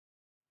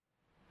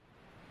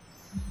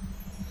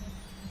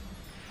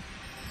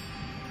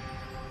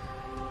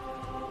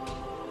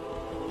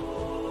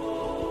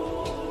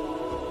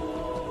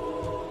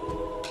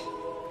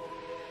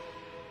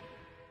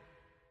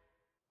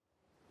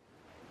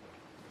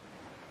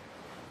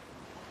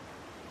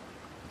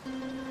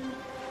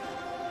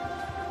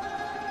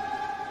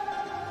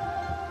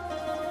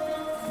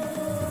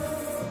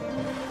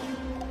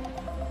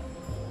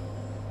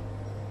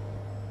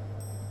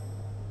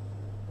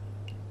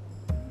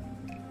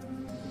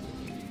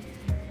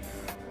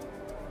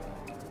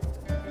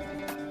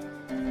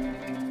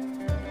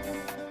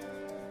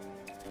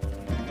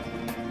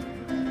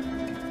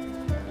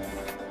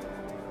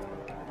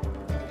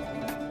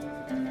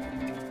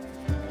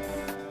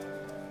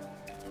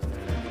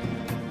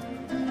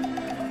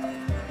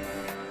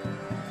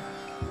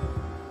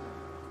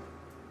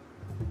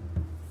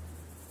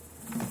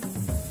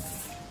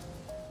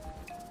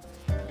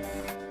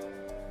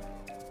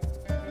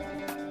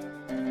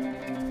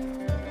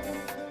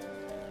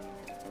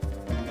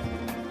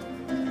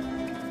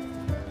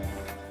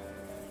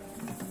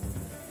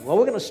Well,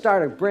 we're going to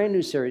start a brand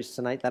new series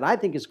tonight that I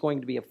think is going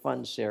to be a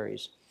fun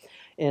series,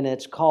 and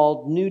it's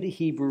called New to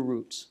Hebrew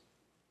Roots.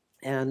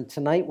 And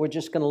tonight we're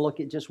just going to look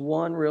at just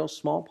one real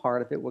small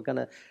part of it. We're going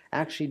to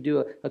actually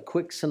do a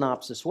quick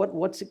synopsis.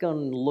 What's it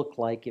going to look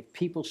like if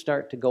people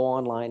start to go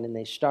online and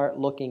they start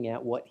looking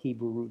at what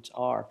Hebrew roots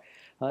are?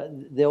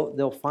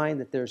 They'll find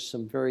that there's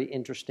some very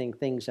interesting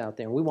things out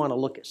there. We want to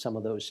look at some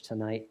of those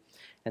tonight,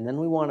 and then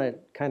we want to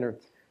kind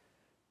of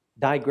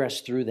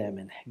digress through them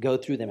and go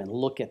through them and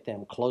look at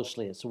them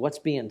closely as to what's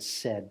being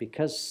said,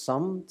 because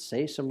some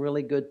say some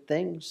really good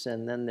things,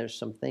 and then there's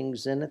some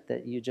things in it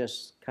that you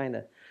just kind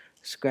of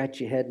scratch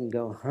your head and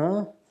go,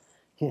 huh?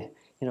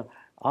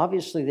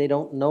 Obviously they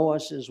don't know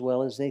us as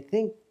well as they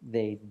think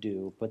they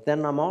do. But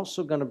then I'm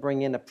also going to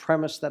bring in a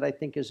premise that I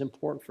think is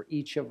important for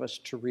each of us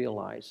to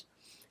realize.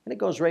 And it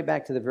goes right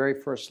back to the very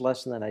first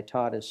lesson that I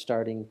taught, is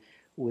starting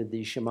with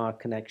the Shema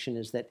connection,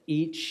 is that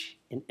each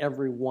and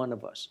every one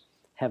of us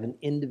have an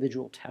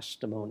individual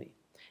testimony.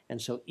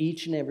 And so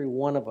each and every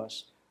one of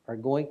us are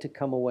going to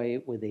come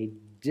away with a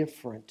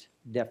different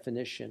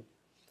definition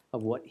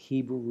of what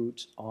Hebrew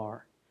roots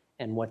are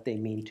and what they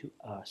mean to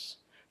us.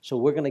 So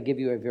we're going to give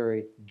you a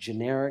very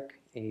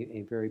generic,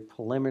 a very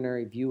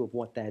preliminary view of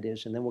what that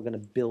is, and then we're going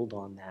to build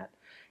on that.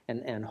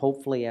 And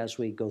hopefully as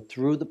we go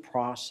through the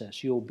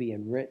process, you'll be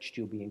enriched,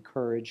 you'll be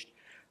encouraged,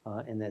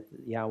 and that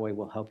Yahweh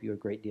will help you a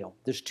great deal.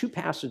 There's two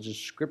passages of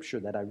Scripture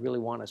that I really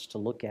want us to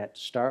look at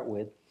to start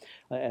with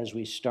as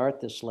we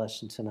start this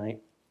lesson tonight.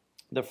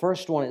 The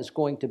first one is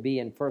going to be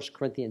in 1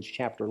 Corinthians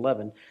chapter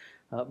 11,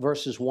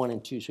 verses 1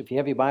 and 2. So if you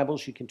have your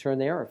Bibles, you can turn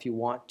there. Or if you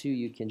want to,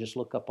 you can just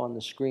look up on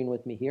the screen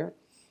with me here.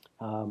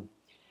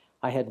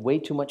 I had way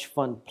too much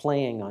fun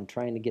playing on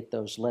trying to get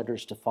those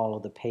letters to follow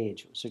the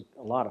page. It was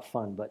a lot of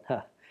fun,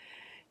 but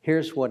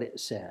here's what it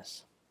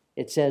says.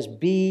 It says,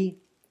 "Be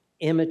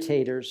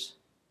imitators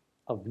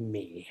of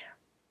me."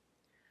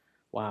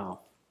 Wow.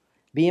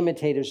 "Be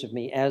imitators of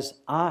me, as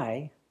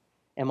I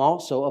am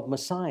also of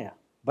Messiah.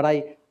 But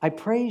I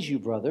praise you,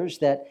 brothers,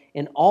 that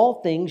in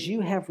all things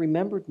you have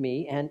remembered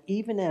me, and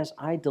even as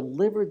I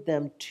delivered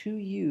them to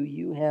you,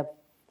 you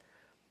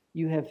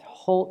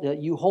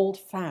hold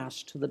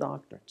fast to the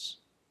doctrines."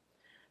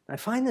 I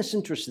find this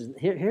interesting.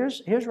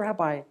 Here's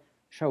Rabbi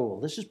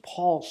Shaul. This is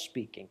Paul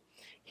speaking.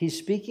 He's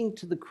speaking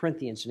to the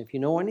Corinthians, and if you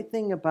know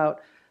anything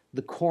about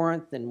the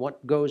Corinth and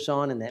what goes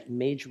on in that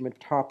major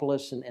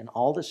metropolis and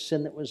all the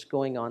sin that was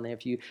going on there,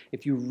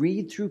 if you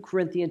read through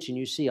Corinthians and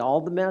you see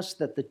all the mess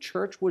that the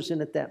church was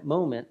in at that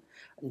moment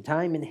in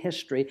time in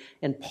history,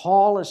 and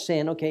Paul is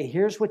saying, okay,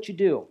 here's what you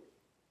do.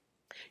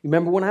 You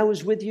remember when I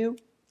was with you?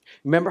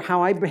 Remember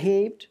how I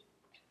behaved?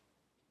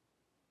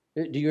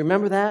 Do you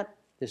remember that?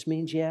 This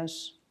means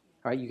yes.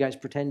 All right, you guys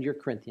pretend you're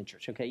Corinthian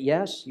church. Okay,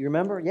 yes, you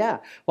remember?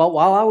 Yeah. Well,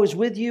 while I was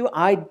with you,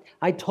 I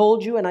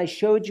told you and I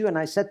showed you and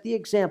I set the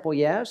example,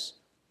 yes?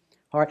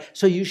 All right,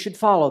 so you should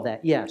follow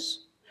that,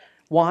 yes.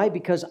 Why?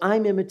 Because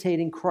I'm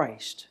imitating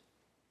Christ.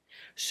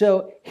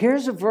 So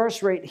here's a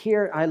verse right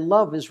here I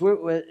love. As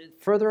we're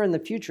further in the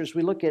future, as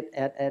we look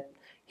at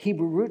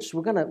Hebrew roots,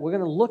 we're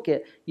gonna look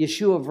at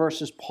Yeshua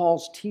versus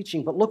Paul's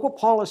teaching. But look what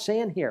Paul is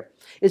saying here.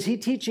 Is he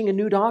teaching a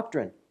new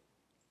doctrine?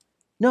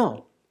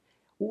 No.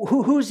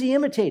 Who's he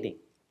imitating?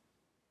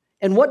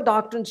 And what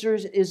doctrines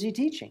is he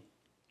teaching?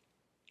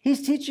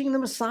 He's teaching the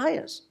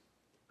Messiahs.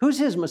 Who's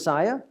his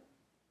Messiah?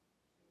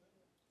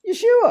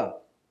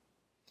 Yeshua.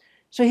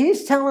 So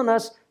he's telling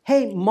us,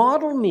 hey,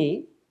 model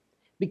me,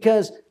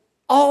 because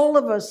all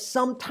of us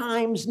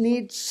sometimes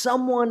need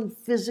someone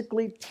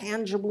physically,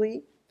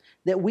 tangibly,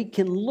 that we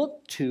can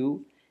look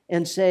to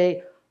and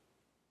say,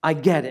 I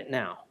get it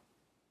now.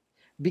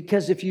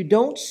 Because if you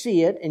don't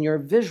see it and you're a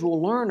visual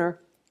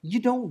learner, you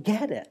don't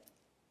get it.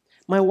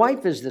 My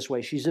wife is this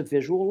way. She's a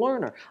visual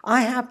learner.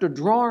 I have to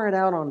draw it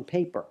out on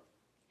paper.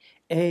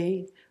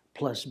 A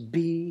plus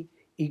B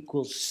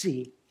equals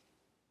C.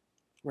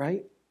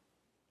 Right?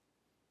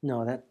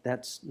 No,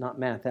 that's not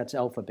math. That's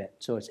alphabet.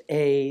 So it's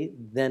A,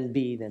 then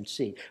B, then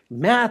C.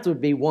 Math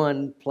would be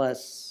 1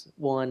 plus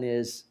 1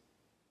 is...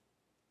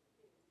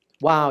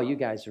 Wow, you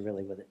guys are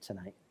really with it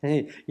tonight.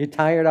 You're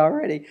tired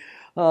already.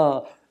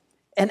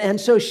 And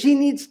so she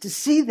needs to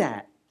see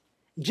that.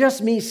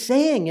 Just me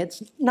saying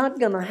it's not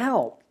going to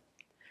help.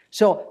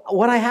 So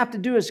what I have to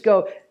do is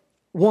go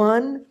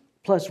 1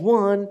 plus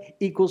 1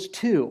 equals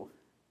 2.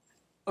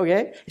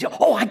 Okay?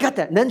 Oh, I got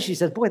that. And then she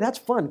says, boy, that's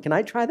fun. Can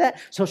I try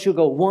that? So she'll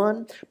go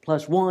 1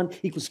 plus 1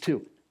 equals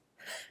 2.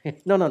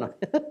 No.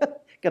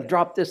 Got to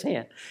drop this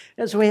hand.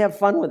 And so we have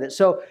fun with it.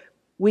 So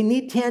we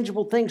need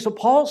tangible things. So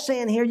Paul's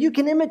saying here, you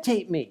can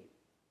imitate me.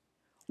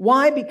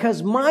 Why?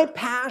 Because my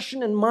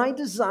passion and my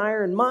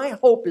desire and my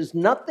hope is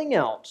nothing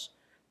else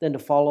than to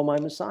follow my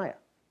Messiah.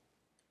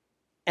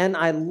 And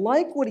I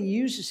like what he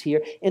uses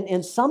here.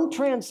 In some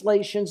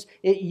translations,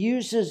 it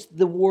uses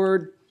the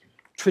word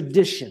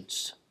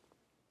traditions,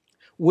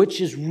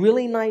 which is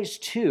really nice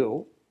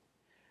too.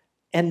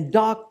 And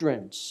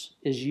doctrines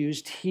is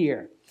used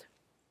here.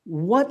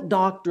 What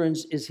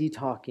doctrines is he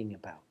talking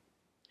about?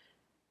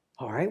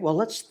 All right, well,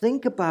 let's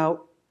think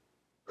about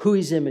who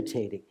he's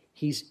imitating.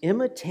 He's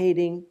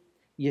imitating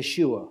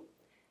Yeshua.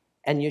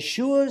 And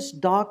Yeshua's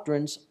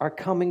doctrines are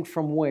coming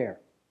from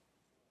where?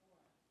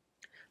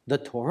 The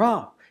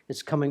Torah.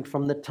 It's coming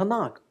from the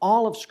Tanakh,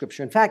 all of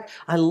Scripture. In fact,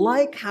 I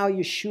like how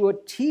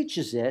Yeshua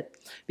teaches it,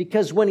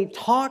 because when he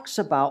talks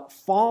about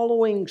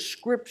following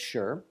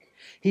Scripture,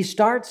 he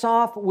starts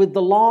off with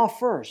the law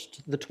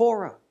first, the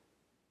Torah.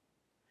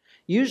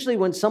 Usually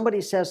when somebody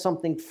says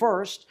something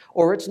first,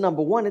 or it's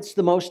number one, it's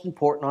the most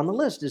important on the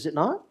list, is it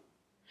not?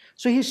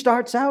 So he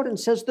starts out and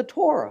says the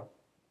Torah,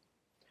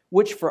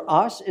 which for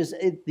us is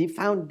the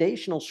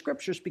foundational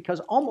Scriptures, because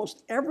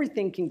almost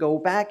everything can go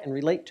back and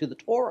relate to the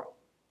Torah.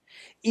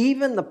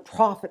 Even the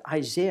prophet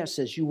Isaiah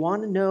says, you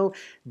want to know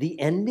the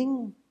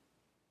ending?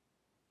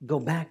 Go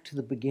back to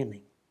the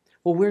beginning.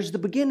 Well, where's the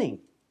beginning?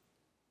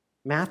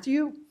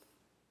 Matthew?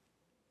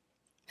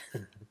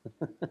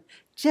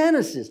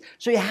 Genesis.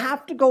 So you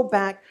have to go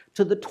back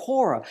to the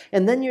Torah.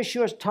 And then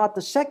Yeshua taught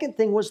the second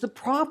thing was the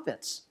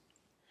prophets.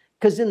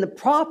 Because in the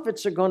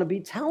prophets are going to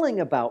be telling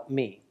about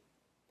me.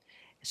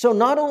 So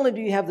not only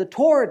do you have the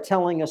Torah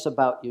telling us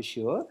about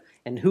Yeshua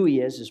and who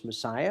he is as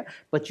Messiah,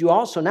 but you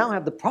also now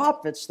have the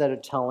prophets that are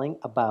telling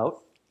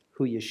about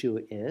who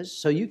Yeshua is,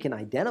 so you can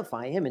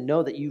identify him and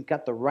know that you've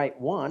got the right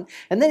one.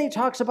 And then he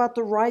talks about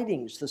the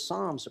writings, the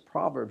Psalms, the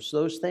Proverbs,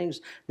 those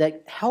things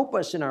that help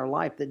us in our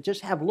life, that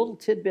just have little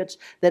tidbits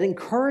that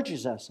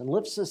encourages us and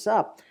lifts us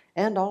up,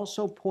 and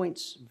also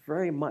points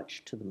very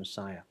much to the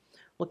Messiah.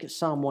 Look at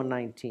Psalm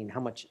 119, how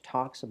much it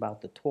talks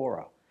about the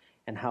Torah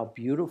and how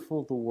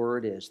beautiful the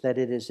word is, that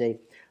it is a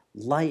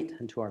light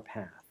unto our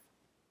path,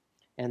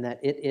 and that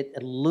it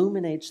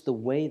illuminates the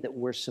way that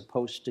we're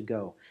supposed to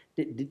go.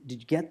 Did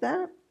you get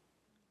that?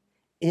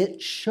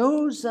 It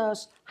shows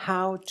us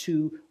how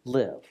to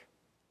live.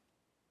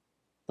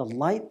 The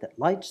light that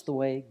lights the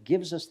way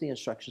gives us the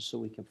instructions so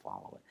we can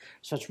follow it.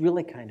 So it's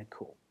really kind of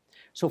cool.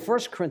 So 1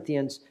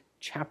 Corinthians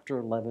chapter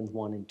 11,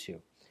 1 and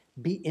 2.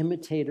 Be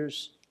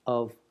imitators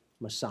of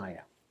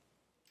Messiah.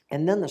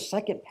 And then the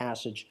second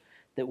passage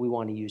that we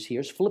want to use here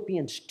is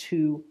Philippians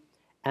 2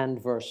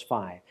 and verse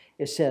 5.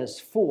 It says,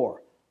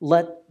 for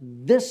let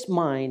this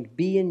mind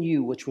be in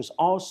you, which was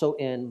also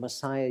in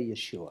Messiah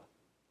Yeshua.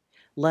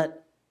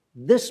 Let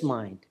this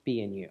mind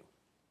be in you,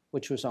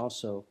 which was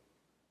also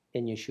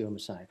in Yeshua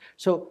Messiah.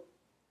 So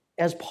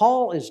as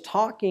Paul is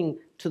talking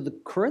to the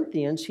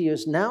Corinthians, he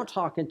is now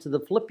talking to the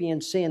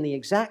Philippians, saying the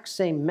exact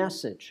same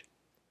message.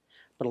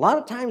 But a lot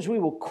of times we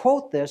will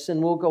quote this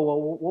and we'll go,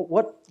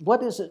 well,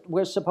 what is it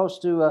we're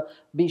supposed to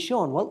be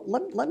showing? Well,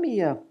 let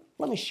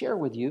me share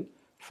with you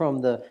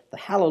from the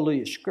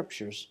Hallelujah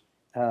Scriptures,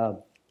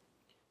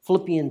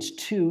 Philippians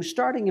 2,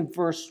 starting in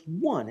verse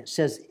 1. It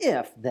says,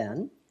 if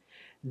then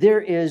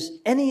there is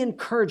any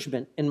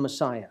encouragement in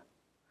Messiah.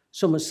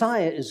 So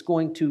Messiah is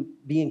going to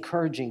be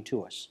encouraging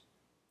to us.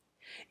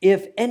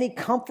 If any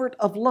comfort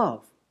of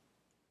love,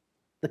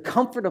 the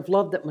comfort of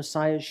love that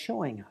Messiah is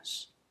showing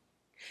us.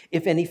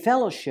 If any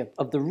fellowship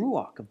of the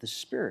Ruach, of the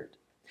Spirit.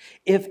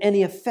 If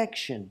any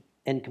affection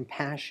and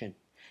compassion,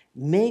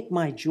 make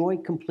my joy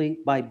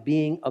complete by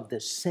being of the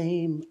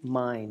same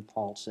mind,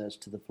 Paul says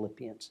to the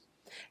Philippians.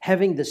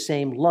 Having the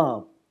same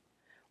love,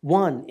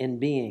 one in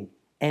being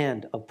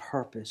and of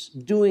purpose,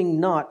 doing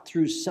not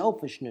through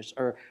selfishness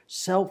or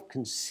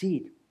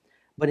self-conceit,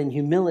 but in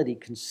humility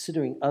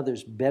considering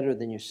others better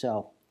than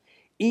yourself.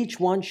 Each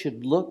one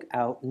should look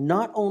out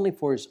not only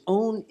for his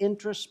own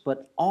interests,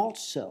 but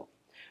also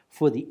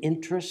for the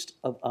interest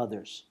of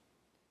others.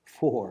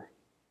 For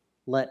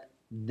let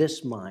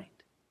this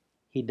mind,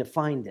 he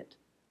defined it.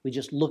 We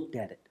just looked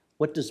at it.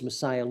 What does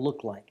Messiah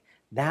look like?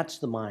 That's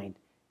the mind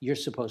you're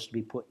supposed to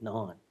be putting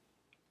on.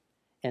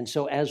 And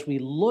so as we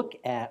look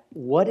at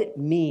what it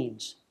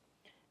means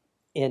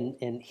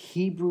in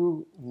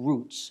Hebrew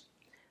roots,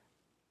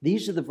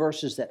 these are the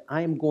verses that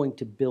I'm going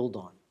to build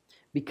on,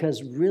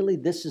 because really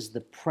this is the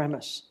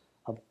premise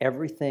of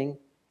everything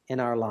in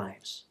our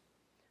lives.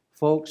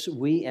 Folks,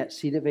 we at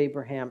Seed of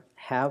Abraham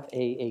have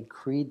a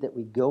creed that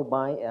we go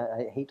by.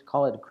 I hate to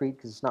call it a creed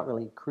because it's not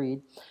really a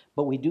creed,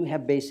 but we do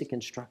have basic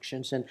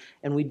instructions,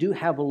 and we do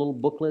have a little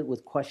booklet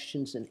with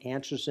questions and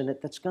answers in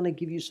it that's going to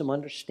give you some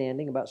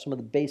understanding about some of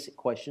the basic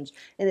questions,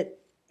 and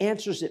it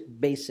answers it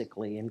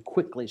basically and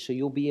quickly, so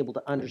you'll be able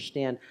to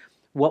understand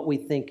what we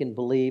think and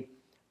believe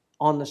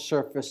on the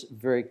surface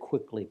very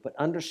quickly. But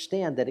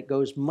understand that it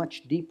goes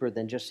much deeper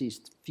than just these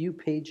few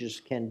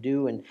pages can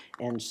do,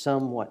 and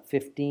some,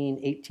 15,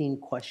 18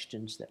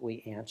 questions that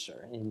we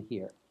answer in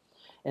here.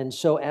 And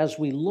so as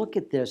we look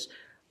at this,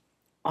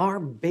 our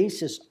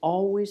basis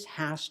always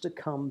has to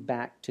come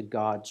back to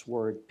God's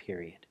Word,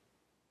 period.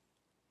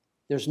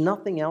 There's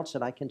nothing else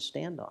that I can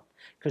stand on,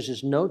 because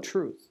there's no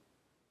truth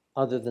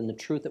other than the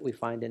truth that we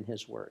find in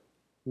His Word.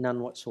 None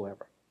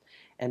whatsoever.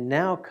 And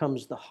now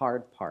comes the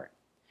hard part.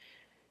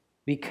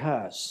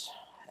 Because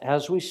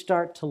as we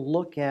start to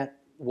look at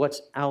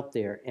what's out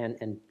there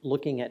and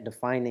looking at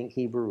defining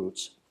Hebrew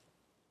roots,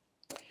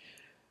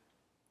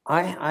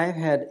 I've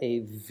had a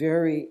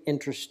very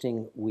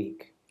interesting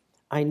week.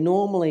 I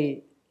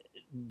normally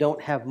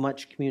don't have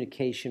much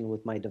communication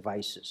with my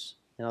devices.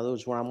 In other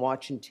words, when I'm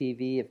watching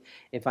TV,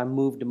 if I'm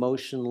moved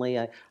emotionally,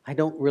 I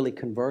don't really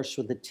converse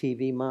with the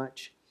TV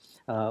much.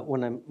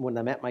 When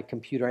I'm at my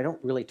computer, I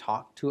don't really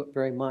talk to it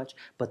very much.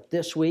 But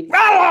this week,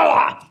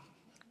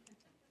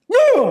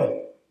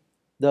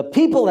 the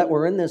people that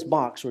were in this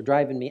box were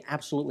driving me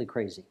absolutely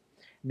crazy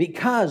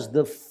because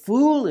the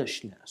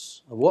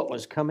foolishness of what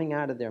was coming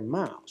out of their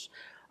mouths.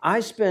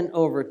 I spent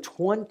over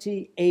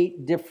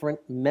 28 different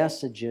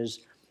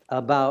messages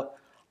about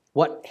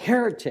what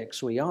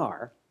heretics we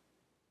are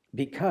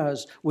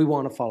because we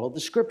want to follow the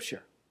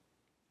Scripture.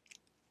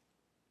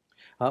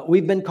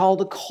 We've been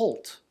called a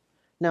cult.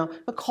 Now,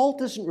 a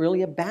cult isn't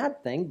really a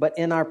bad thing, but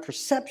in our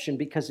perception,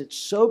 because it's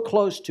so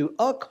close to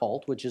a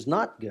cult, which is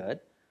not good,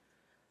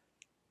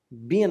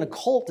 being a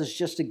cult is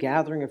just a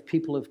gathering of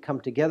people who have come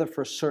together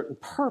for a certain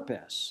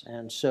purpose.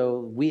 And so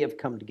we have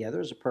come together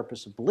as a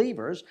purpose of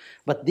believers,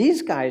 but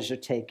these guys are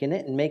taking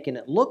it and making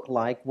it look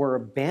like we're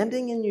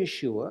abandoning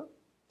Yeshua,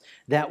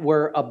 that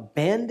we're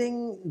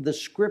abandoning the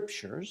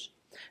Scriptures,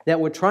 that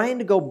we're trying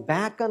to go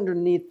back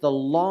underneath the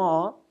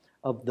law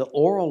of the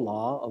oral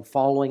law of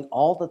following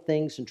all the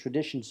things and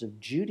traditions of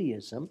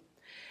Judaism.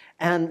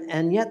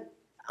 And yet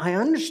I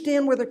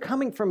understand where they're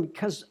coming from,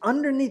 because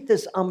underneath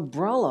this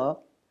umbrella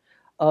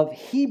of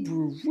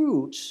Hebrew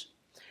roots,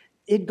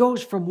 it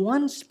goes from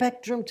one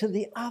spectrum to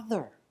the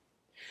other.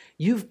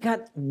 You've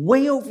got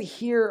way over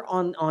here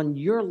on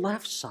your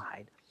left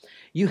side,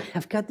 you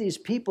have got these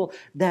people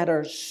that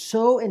are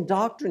so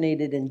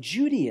indoctrinated in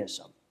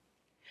Judaism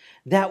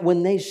that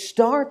when they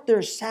start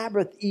their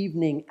Sabbath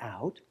evening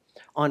out,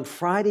 on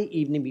Friday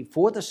evening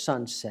before the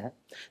sunset,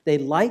 they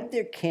light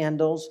their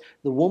candles.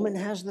 The woman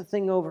has the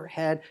thing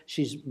overhead.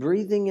 She's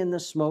breathing in the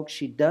smoke.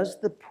 She does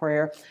the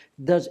prayer,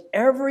 does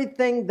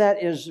everything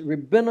that is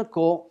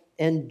rabbinical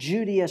and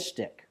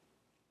Judaistic,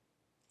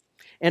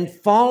 and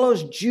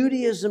follows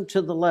Judaism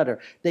to the letter.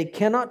 They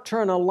cannot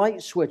turn a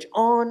light switch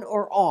on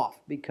or off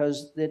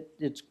because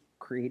it's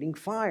creating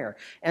fire.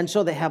 And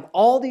so they have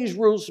all these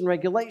rules and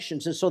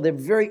regulations. And so they're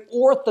very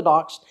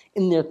orthodox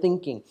in their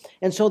thinking.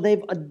 And so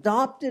they've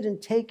adopted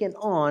and taken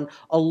on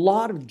a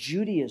lot of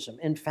Judaism.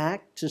 In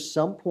fact, to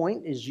some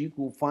point, as you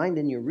will find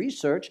in your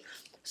research,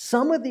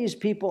 some of these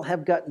people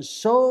have gotten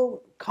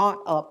so caught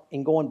up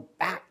in going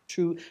back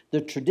to the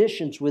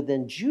traditions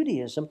within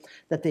Judaism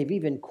that they've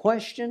even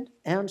questioned,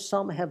 and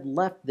some have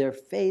left their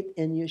faith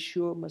in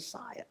Yeshua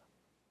Messiah.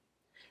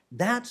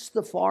 That's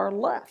the far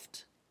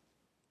left.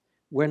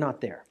 We're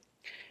not there.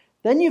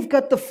 Then you've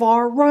got the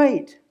far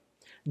right.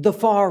 The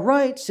far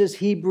right says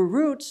Hebrew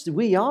roots,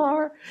 we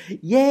are.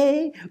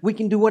 Yay, we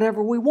can do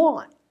whatever we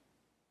want.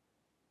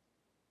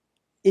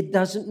 It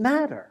doesn't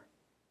matter.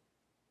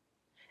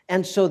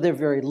 And so they're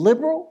very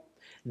liberal.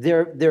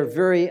 They're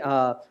very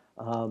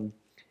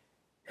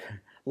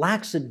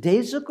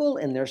lackadaisical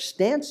in their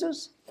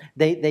stances.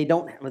 They're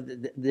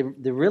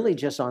really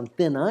just on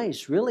thin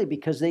ice, really,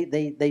 because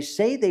they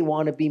say they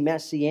want to be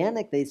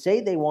messianic. They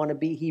say they want to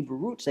be Hebrew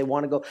roots. They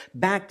want to go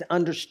back to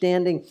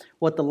understanding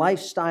what the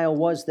lifestyle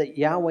was that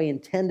Yahweh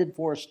intended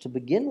for us to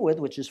begin with,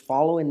 which is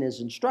following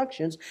His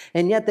instructions.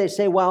 And yet they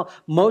say, well,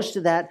 most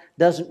of that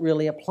doesn't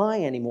really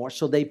apply anymore.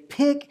 So they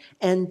pick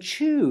and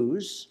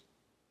choose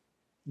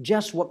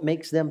just what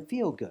makes them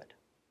feel good.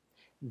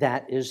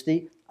 That is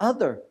the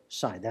other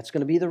side. That's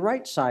going to be the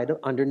right side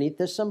underneath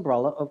this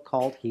umbrella of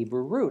called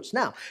Hebrew roots.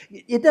 Now,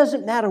 it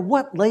doesn't matter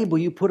what label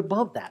you put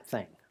above that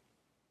thing.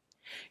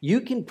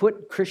 You can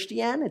put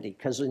Christianity,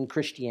 because in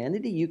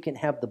Christianity you can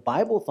have the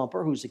Bible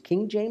thumper who's a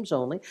King James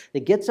only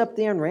that gets up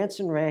there and rants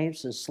and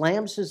raves and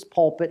slams his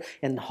pulpit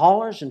and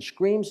hollers and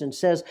screams and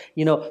says,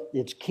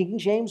 it's King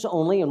James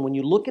only. And when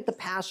you look at the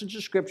passage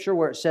of Scripture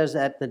where it says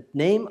that the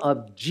name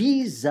of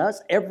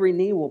Jesus, every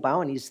knee will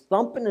bow, and he's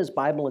thumping his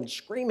Bible and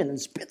screaming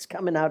and spit's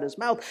coming out his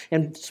mouth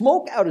and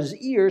smoke out his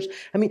ears.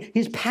 I mean,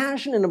 he's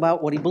passionate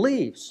about what he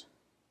believes.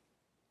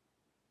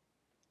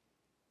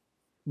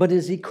 But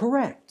is he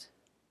correct?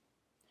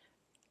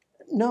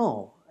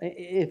 No.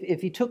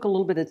 If he took a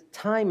little bit of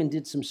time and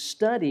did some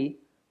study,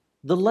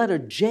 the letter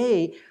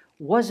J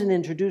wasn't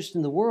introduced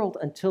in the world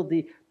until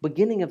the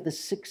beginning of the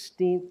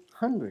 1600s.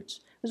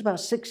 It was about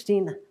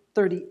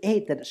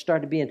 1638 that it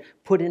started being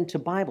put into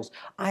Bibles.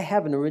 I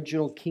have an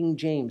original King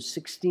James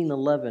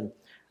 1611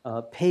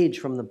 page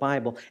from the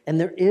Bible, and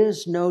there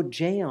is no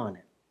J on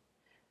it.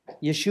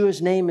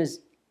 Yeshua's name is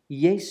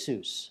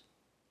Jesus.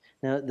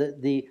 Now,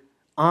 the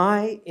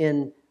I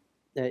in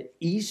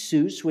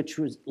Isus, which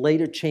was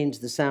later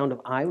changed, the sound of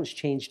I was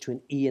changed to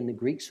an E in the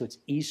Greek, so it's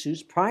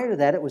Isus. Prior to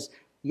that, it was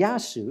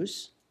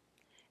Yasus.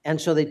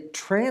 And so they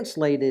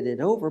translated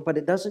it over, but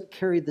it doesn't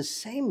carry the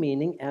same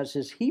meaning as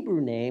his Hebrew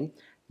name,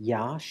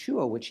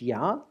 Yahshua, which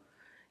Yah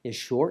is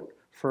short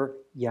for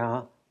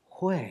Yahweh,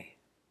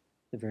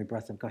 the very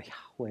breath of God,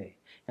 Yahweh.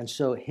 And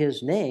so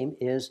his name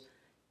is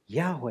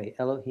Yahweh,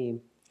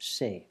 Elohim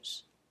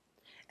saves.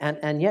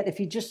 And yet, if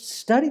you just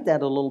studied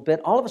that a little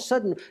bit, all of a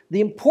sudden,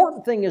 the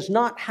important thing is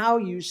not how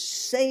you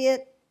say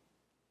it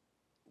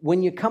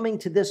when you're coming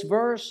to this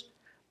verse.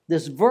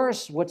 This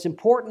verse, what's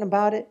important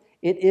about it,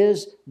 it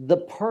is the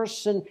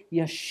person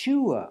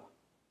Yeshua.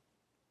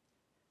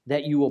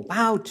 that you will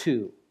bow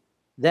to,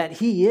 that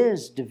he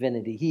is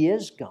divinity, he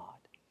is God.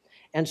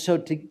 And so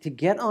to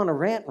get on a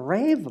rant and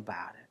rave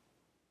about it,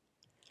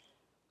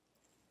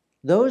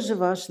 those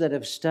of us that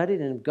have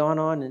studied and have gone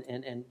on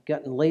and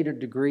gotten later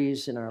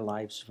degrees in our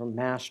lives from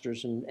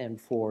masters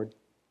and forward,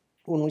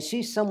 when we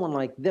see someone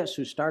like this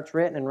who starts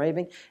ranting and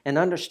raving and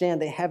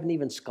understand they haven't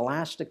even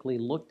scholastically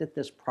looked at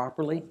this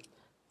properly,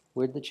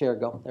 where'd the chair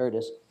go? There it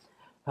is.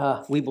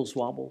 Weebles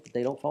wobble,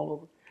 they don't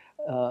fall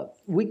over.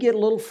 We get a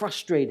little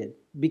frustrated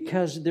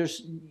because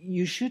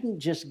you shouldn't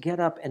just get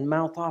up and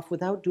mouth off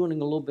without doing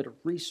a little bit of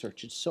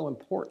research. It's so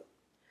important.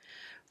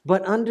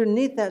 But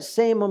underneath that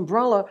same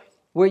umbrella,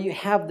 where you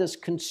have this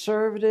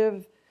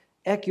conservative,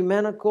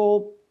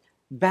 ecumenical,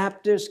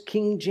 Baptist,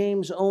 King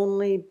James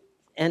only,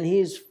 and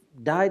he's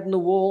dyed in the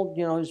wool,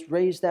 he's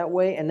raised that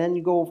way, and then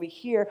you go over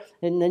here,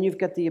 and then you've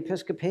got the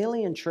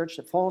Episcopalian church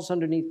that falls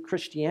underneath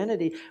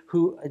Christianity,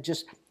 who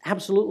just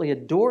absolutely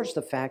adores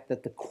the fact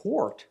that the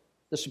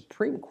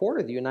Supreme Court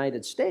of the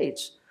United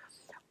States,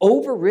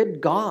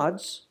 overrid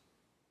God's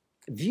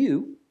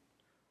view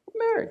of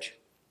marriage.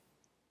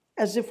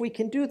 As if we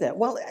can do that.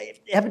 Well,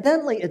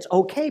 evidently it's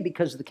okay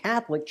because the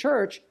Catholic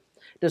Church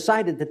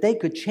decided that they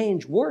could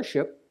change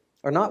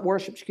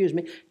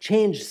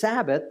change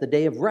Sabbath, the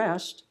day of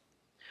rest,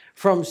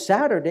 from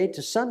Saturday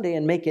to Sunday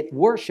and make it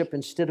worship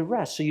instead of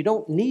rest. So you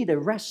don't need a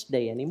rest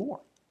day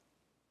anymore.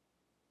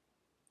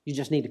 You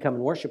just need to come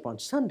and worship on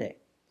Sunday.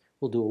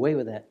 We'll do away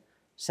with that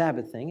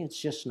Sabbath thing.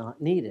 It's just not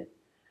needed.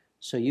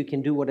 So you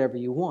can do whatever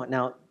you want.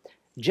 Now,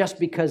 just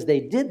because they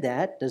did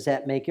that, does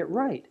that make it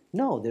right?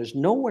 No, there's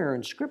nowhere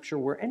in Scripture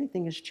where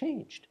anything has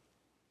changed.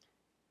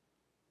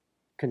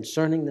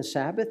 Concerning the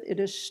Sabbath, it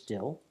is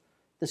still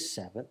the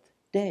seventh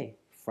day.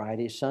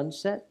 Friday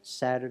sunset,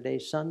 Saturday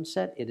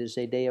sunset. It is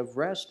a day of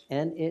rest,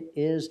 and it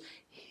is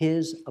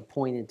his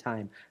appointed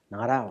time,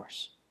 not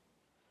ours.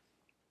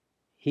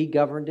 He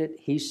governed it.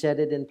 He set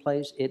it in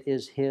place. It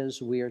is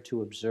his. We are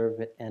to observe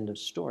it. End of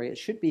story. It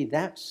should be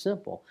that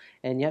simple.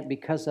 And yet,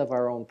 because of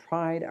our own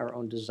pride, our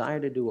own desire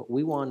to do what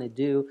we want to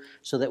do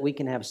so that we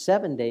can have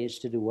 7 days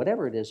to do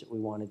whatever it is that we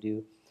want to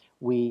do,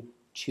 we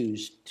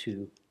choose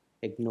to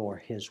ignore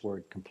his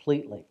word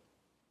completely.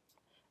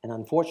 And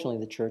unfortunately,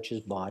 the church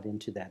has bought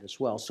into that as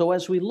well. So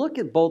as we look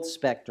at both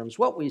spectrums,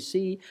 what we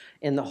see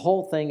in the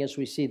whole thing is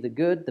we see the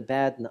good, the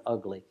bad, and the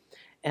ugly.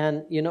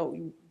 And,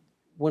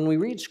 when we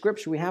read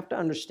Scripture, we have to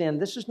understand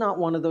this is not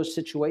one of those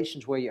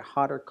situations where you're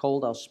hot or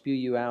cold, I'll spew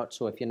you out.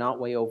 So if you're not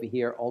way over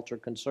here,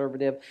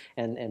 ultra-conservative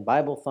and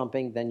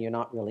Bible-thumping, then you're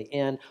not really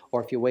in.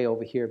 Or if you're way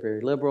over here, very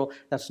liberal.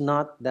 That's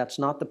not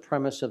the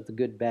premise of the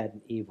good, bad,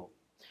 and evil.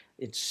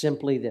 It's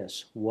simply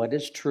this. What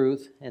is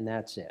truth? And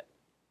that's it.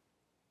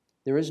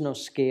 There is no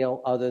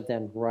scale other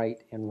than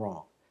right and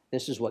wrong.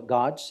 This is what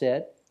God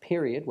said,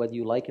 period. Whether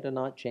you like it or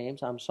not,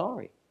 James, I'm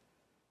sorry.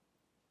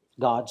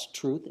 God's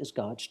truth is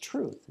God's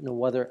truth. And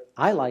whether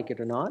I like it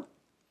or not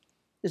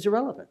is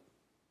irrelevant.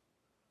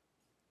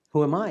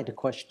 Who am I to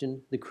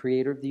question the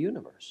creator of the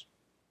universe?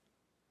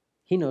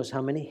 He knows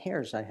how many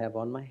hairs I have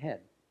on my head.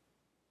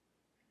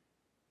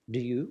 Do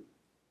you?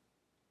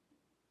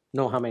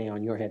 Know how many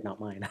on your head, not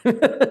mine.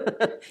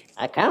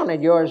 I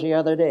counted yours the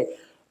other day.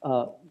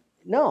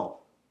 No,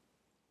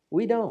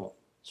 we don't.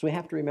 So we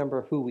have to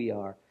remember who we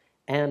are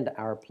and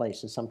our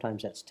place, and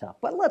sometimes that's tough.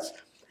 But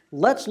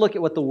let's look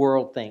at what the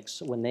world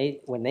thinks when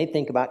they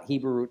think about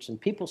Hebrew roots,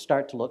 and people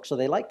start to look. So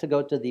they like to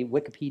go to the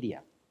Wikipedia,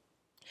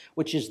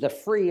 which is the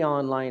free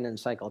online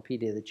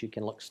encyclopedia that you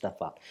can look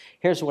stuff up.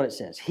 Here's what it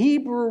says.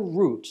 Hebrew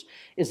roots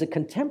is a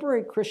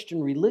contemporary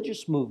Christian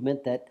religious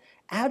movement that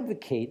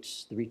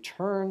advocates the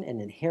return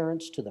and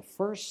adherence to the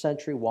first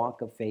century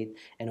walk of faith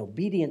and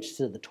obedience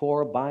to the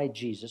Torah by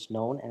Jesus,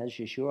 known as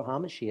Yeshua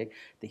HaMashiach,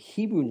 the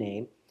Hebrew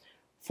name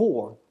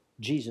for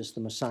Jesus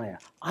the Messiah.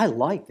 I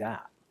like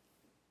that.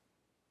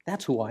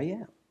 That's who I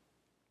am,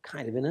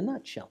 kind of in a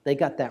nutshell. They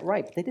got that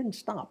right, but they didn't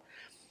stop.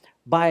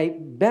 By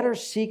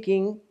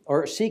seeking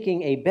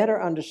a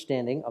better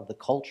understanding of the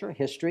culture,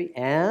 history,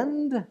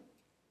 and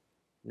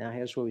now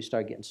here's where we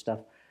start getting stuff.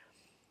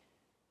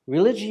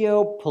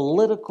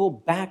 Religio-political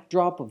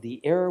backdrop of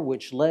the era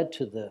which led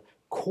to the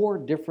core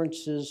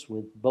differences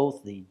with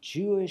both the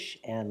Jewish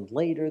and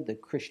later the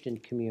Christian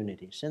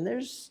communities. And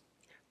there's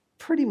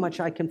pretty much,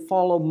 I can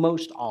follow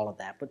most all of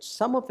that, but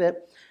some of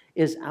it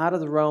is out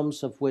of the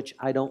realms of which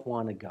I don't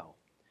want to go.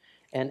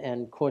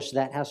 And of course,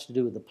 that has to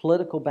do with the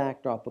political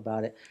backdrop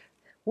about it.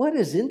 What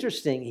is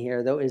interesting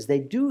here, though, is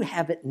they do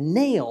have it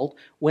nailed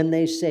when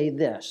they say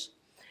this,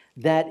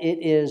 that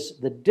it is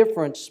the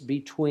difference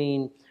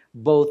between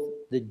both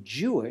the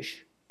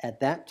Jewish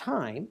at that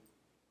time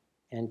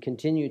and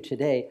continue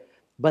today,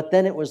 but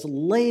then it was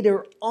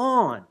later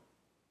on.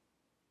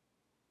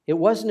 It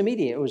wasn't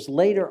immediate. It was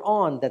later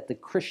on that the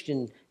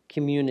Christian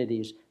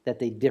communities that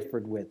they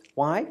differed with.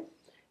 Why?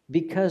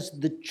 Because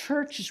the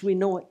church as we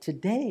know it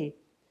today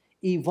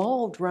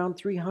evolved around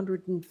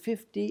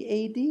 350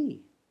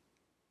 A.D.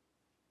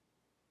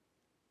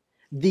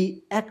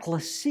 The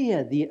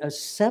ecclesia, the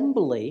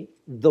assembly,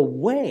 the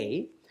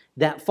way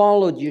that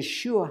followed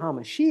Yeshua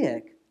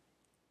HaMashiach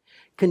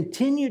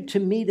continued to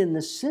meet in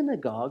the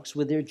synagogues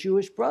with their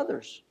Jewish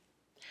brothers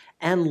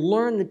and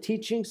learn the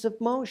teachings of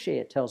Moshe,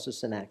 it tells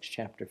us in Acts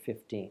chapter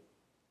 15.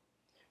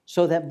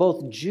 So that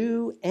both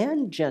Jew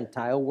and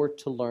Gentile were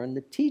to learn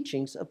the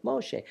teachings of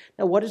Moshe.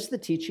 Now, what is the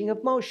teaching of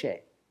Moshe?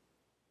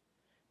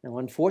 Now,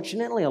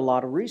 unfortunately, a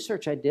lot of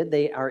research I did,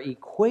 they are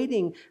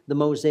equating the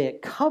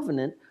Mosaic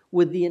covenant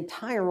with the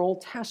entire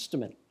Old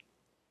Testament,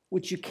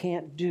 which you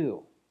can't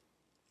do.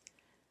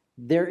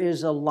 There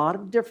is a lot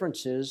of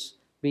differences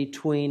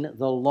between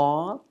the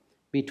law,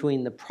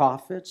 between the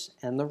prophets,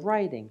 and the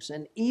writings.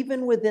 And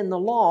even within the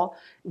law,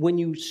 when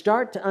you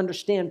start to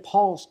understand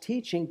Paul's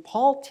teaching,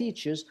 Paul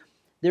teaches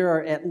there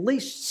are at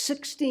least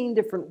 16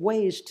 different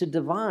ways to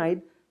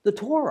divide the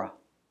Torah.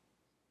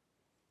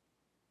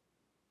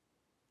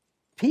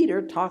 Peter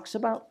talks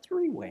about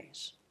 3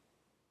 ways.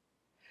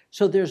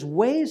 So there's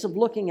ways of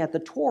looking at the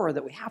Torah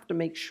that we have to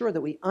make sure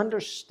that we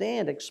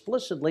understand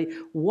explicitly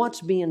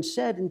what's being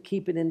said and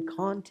keep it in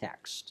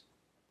context.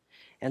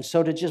 And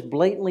so to just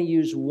blatantly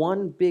use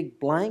one big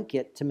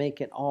blanket to make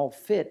it all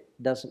fit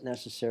doesn't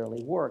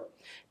necessarily work.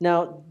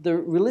 Now, the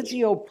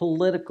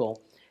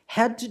religio-political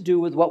had to do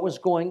with what was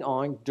going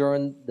on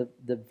during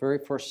the very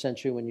first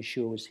century when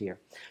Yeshua was here.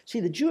 See,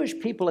 the Jewish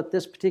people at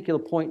this particular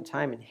point in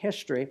time in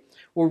history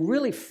were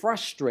really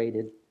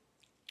frustrated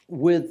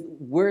with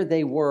where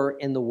they were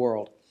in the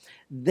world.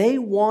 They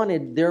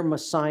wanted their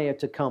Messiah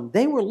to come.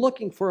 They were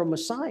looking for a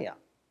Messiah.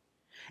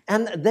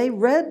 And they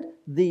read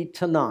the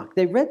Tanakh,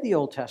 they read the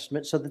Old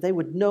Testament so that they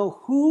would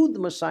know who the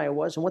Messiah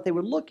was and what they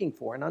were looking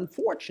for. And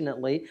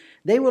unfortunately,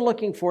 they were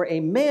looking for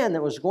a man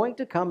that was going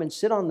to come and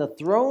sit on the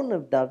throne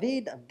of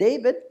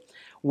David,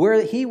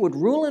 where he would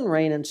rule and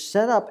reign and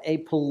set up a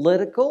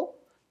political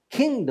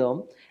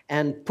kingdom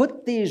and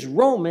put these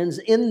Romans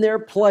in their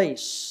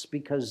place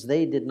because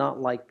they did not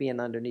like being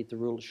underneath the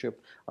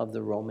rulership of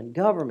the Roman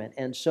government.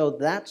 And so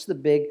that's the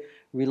big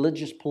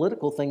religious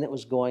political thing that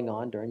was going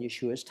on during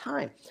Yeshua's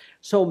time.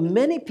 So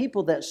many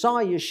people that saw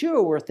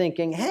Yeshua were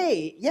thinking,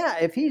 hey, yeah,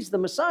 if he's the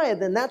Messiah,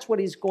 then that's what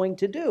he's going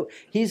to do.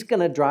 He's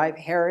going to drive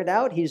Herod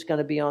out. He's going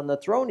to be on the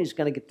throne. He's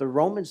going to get the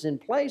Romans in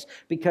place,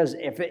 because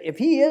if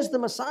he is the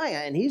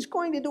Messiah and he's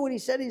going to do what he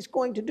said he's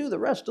going to do, the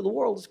rest of the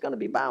world is going to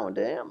be bowing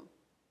to him.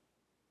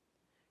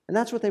 And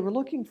that's what they were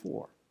looking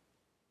for.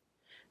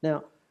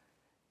 Now,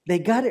 they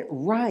got it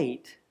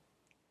right,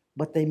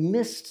 but they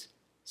missed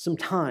some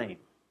time.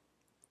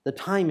 The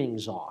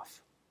timing's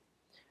off.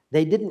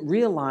 They didn't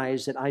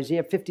realize that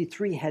Isaiah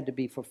 53 had to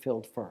be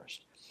fulfilled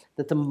first,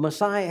 that the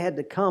Messiah had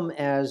to come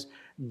as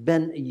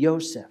Ben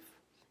Yosef.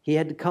 He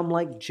had to come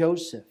like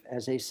Joseph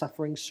as a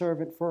suffering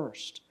servant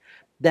first.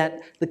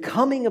 That the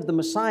coming of the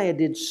Messiah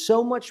did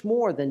so much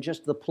more than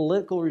just the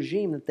political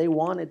regime that they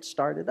wanted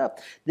started up.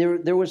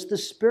 There was the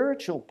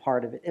spiritual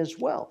part of it as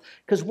well.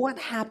 Because what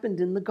happened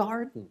in the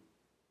garden?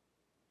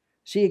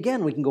 See,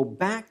 again, we can go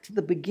back to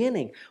the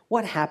beginning.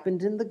 What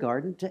happened in the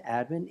garden to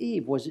Adam and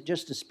Eve? Was it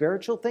just a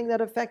spiritual thing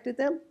that affected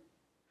them?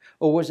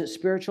 Or was it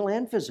spiritual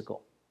and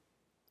physical?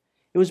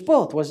 It was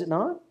both, was it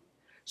not?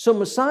 So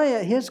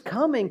Messiah, his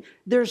coming,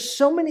 there's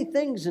so many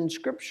things in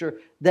Scripture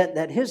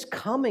that his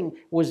coming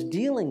was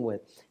dealing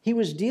with. He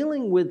was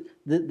dealing with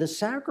the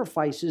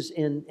sacrifices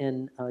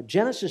in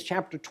Genesis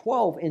chapter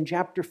 12 and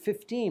chapter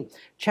 15.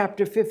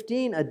 Chapter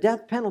 15, a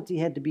death penalty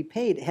had to be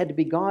paid. It had to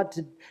be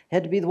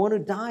had to be the one who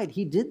died.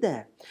 He did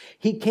that.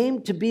 He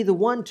came to be the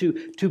one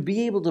to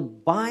be able to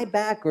buy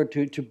back or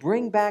to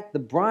bring back the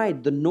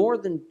bride, the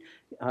northern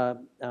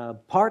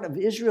part of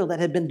Israel that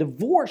had been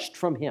divorced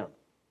from him.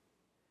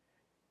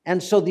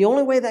 And so the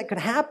only way that could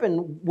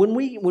happen, when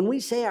we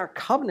say our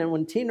covenant,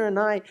 when Tina and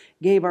I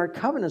gave our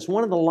covenants,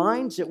 one of the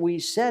lines that we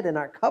said in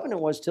our covenant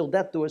was, till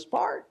death do us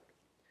part.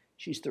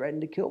 She's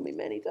threatened to kill me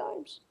many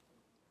times.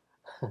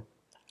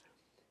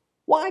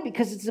 Why?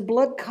 Because it's a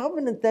blood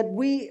covenant that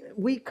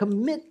we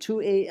commit to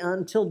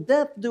until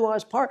death do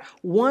us part.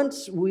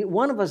 Once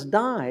one of us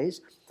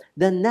dies,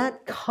 then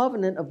that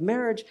covenant of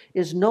marriage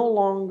is no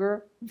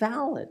longer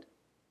valid.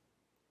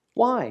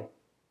 Why?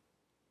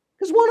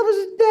 Because one of us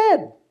is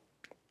dead.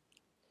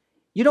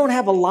 You don't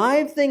have a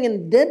live thing and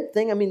a dead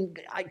thing. I mean,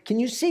 can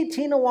you see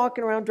Tina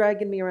walking around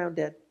dragging me around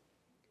dead?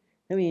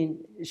 I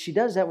mean, she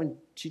does that when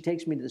she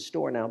takes me to the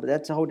store now, but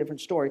that's a whole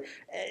different story.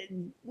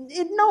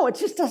 No, it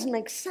just doesn't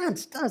make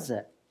sense, does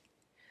it?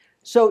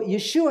 So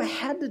Yeshua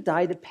had to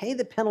die to pay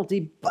the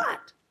penalty,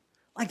 but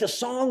like the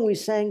song we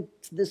sang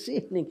this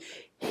evening,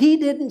 he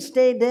didn't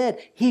stay dead.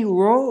 He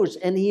rose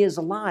and he is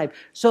alive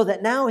so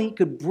that now he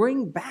could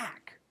bring back.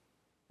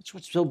 That's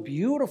what's so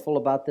beautiful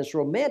about this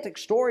romantic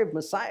story of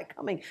Messiah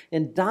coming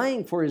and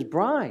dying for his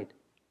bride.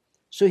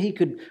 So he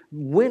could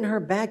win her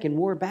back and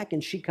woo her back,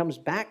 and she comes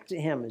back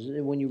to him.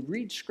 When you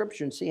read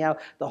Scripture and see how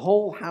the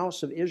whole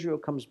house of Israel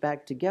comes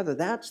back together,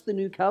 that's the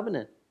new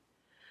covenant.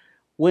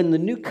 When the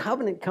new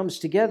covenant comes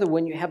together,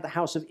 when you have the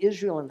house of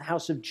Israel and the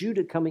house of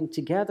Judah coming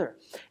together,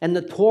 and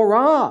the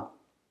Torah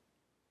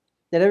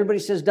that everybody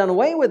says done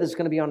away with is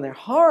going to be on their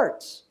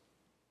hearts.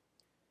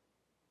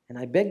 And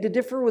I beg to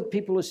differ with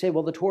people who say,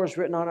 well, the Torah is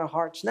written on our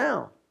hearts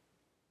now.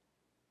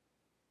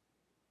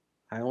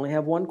 I only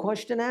have one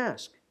question to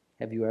ask.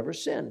 Have you ever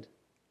sinned?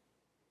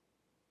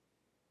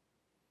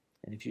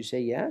 And if you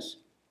say yes,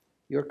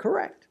 you're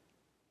correct.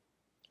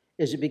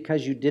 Is it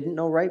because you didn't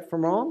know right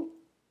from wrong?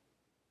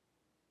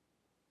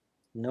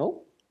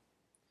 No.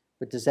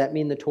 But does that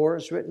mean the Torah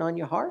is written on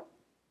your heart?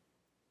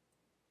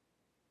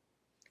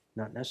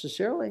 Not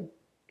necessarily,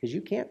 because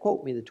you can't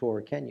quote me the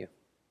Torah, can you?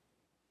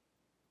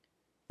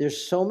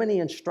 There's so many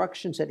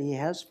instructions that he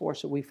has for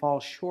us that we fall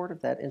short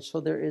of that. And so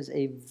there is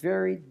a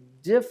very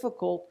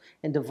difficult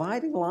and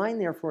dividing line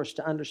there for us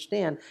to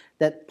understand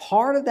that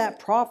part of that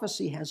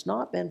prophecy has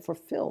not been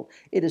fulfilled.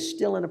 It is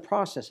still in a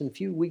process. And a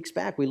few weeks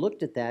back, we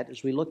looked at that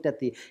as we looked at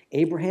the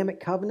Abrahamic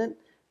covenant.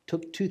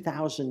 Took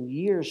 2,000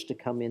 years to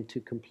come into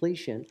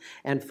completion.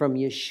 And from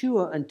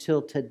Yeshua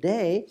until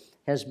today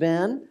has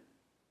been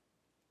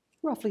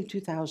roughly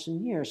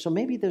 2,000 years. So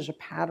maybe there's a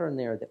pattern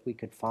there that we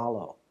could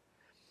follow.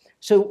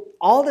 So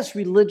all this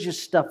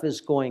religious stuff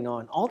is going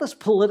on. All this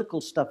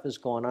political stuff is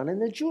going on.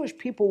 And the Jewish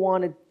people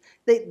wanted,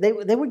 they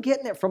were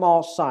getting it from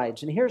all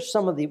sides. And here's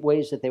some of the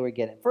ways that they were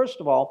getting it. First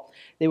of all,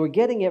 they were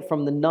getting it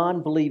from the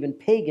non-believing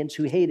pagans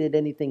who hated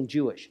anything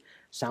Jewish.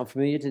 Sound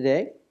familiar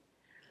today?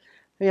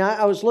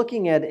 I was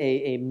looking at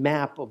a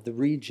map of the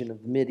region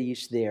of the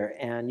Mideast there,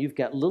 and you've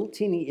got little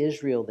teeny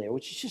Israel there,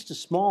 which is just a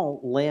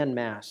small land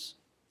mass.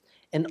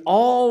 And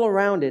all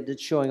around it,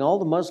 it's showing all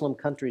the Muslim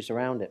countries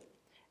around it.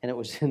 And it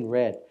was in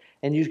red.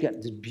 And you've got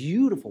this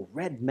beautiful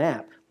red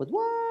map with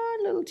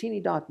one little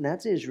teeny dot, and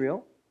that's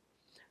Israel,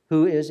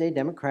 who is a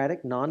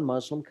democratic,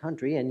 non-Muslim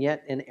country, and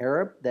yet an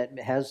Arab that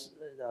has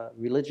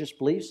religious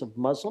beliefs of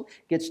Muslim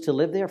gets to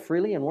live there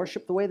freely and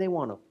worship the way they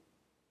want to.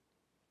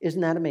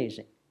 Isn't that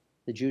amazing?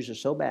 The Jews are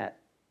so bad.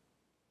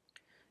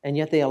 And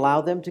yet they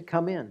allow them to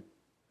come in.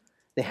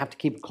 They have to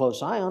keep a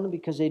close eye on them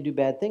because they do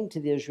bad things to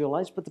the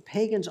Israelites, but the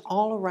pagans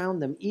all around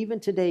them,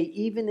 even today,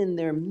 even in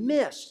their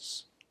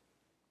midst,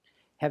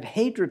 have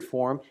hatred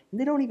for them, and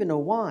they don't even know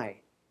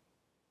why.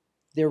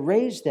 They're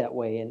raised that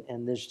way,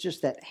 and there's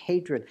just that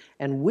hatred.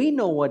 And we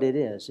know what it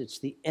is. It's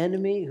the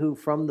enemy who,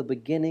 from the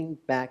beginning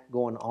back,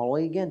 going all the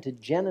way again to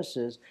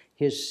Genesis,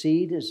 his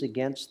seed is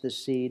against the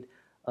seed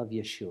of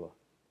Yeshua.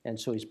 And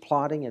so he's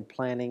plotting and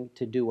planning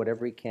to do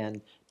whatever he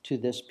can to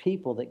this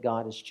people that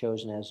God has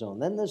chosen as his own.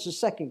 Then there's a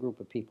second group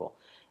of people.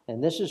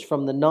 And this is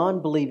from the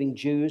non-believing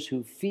Jews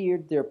who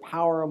feared their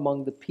power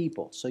among the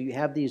people. So you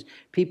have these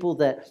people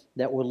that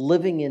were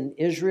living in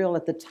Israel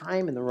at the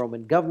time, and the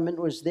Roman government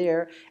was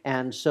there.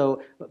 And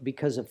so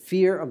because of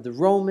fear of the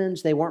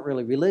Romans, they weren't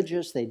really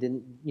religious. They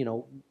didn't,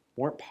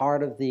 weren't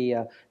part of the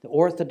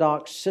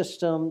Orthodox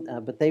system,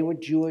 but they were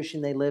Jewish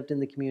and they lived in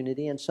the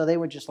community. And so they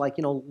were just like,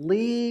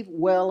 leave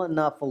well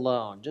enough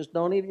alone. Just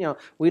don't even,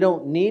 we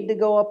don't need to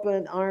go up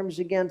in arms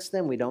against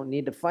them. We don't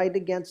need to fight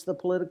against the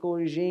political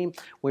regime.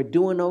 We're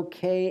doing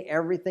okay.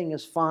 Everything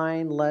is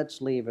fine.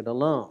 Let's leave it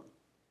alone.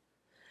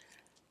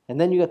 And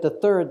then you got the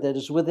third that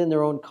is within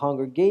their own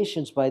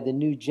congregations by the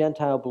new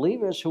Gentile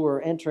believers who are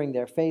entering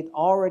their faith,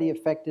 already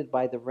affected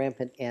by the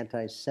rampant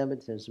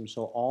anti-Semitism.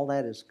 So all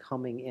that is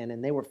coming in,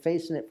 and they were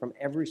facing it from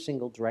every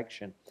single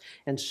direction.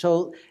 And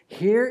so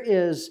here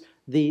is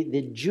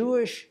the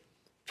Jewish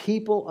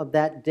people of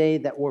that day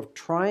that were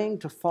trying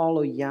to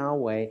follow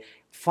Yahweh,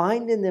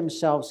 finding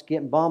themselves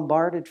getting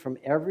bombarded from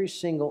every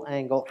single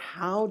angle.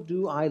 How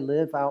do I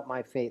live out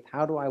my faith?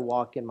 How do I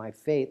walk in my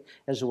faith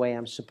as the way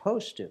I'm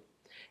supposed to?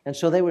 And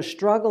so they were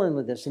struggling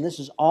with this, and this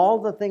is all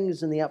the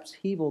things in the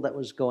upheaval that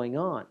was going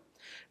on.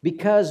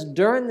 Because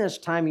during this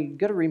time, you've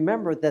got to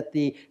remember that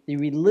the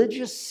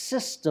religious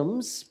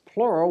systems,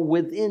 plural,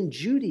 within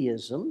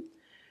Judaism,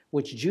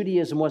 which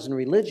Judaism wasn't a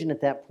religion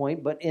at that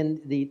point, but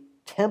in the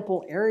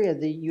temple area,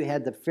 you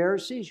had the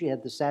Pharisees, you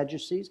had the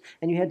Sadducees,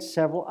 and you had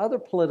several other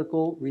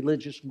political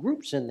religious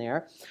groups in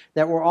there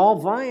that were all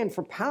vying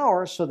for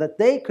power so that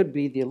they could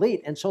be the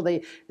elite. And so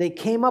they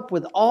came up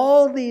with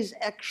all these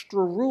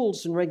extra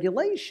rules and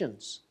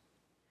regulations.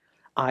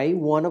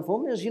 One of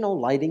them is,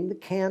 lighting the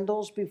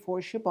candles before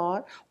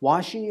Shabbat,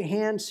 washing your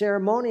hands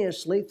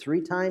ceremoniously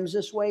 3 times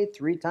this way,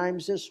 3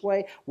 times this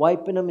way,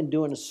 wiping them and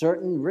doing a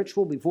certain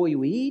ritual before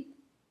you eat.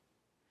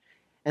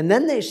 And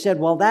then they said,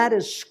 well, that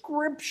is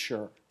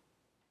Scripture.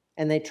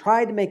 And they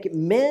tried to make it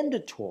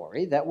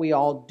mandatory that we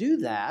all do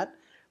that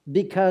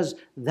because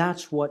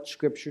that's what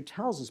Scripture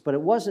tells us. But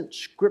it wasn't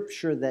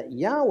Scripture that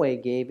Yahweh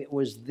gave. It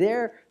was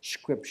their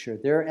Scripture,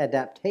 their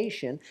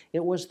adaptation.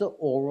 It was the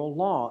oral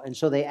law. And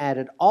so they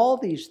added all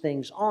these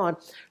things on.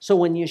 So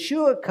when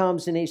Yeshua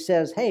comes and he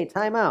says, hey,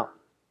 time out.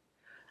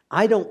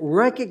 I don't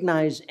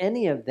recognize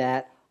any of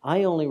that.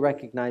 I only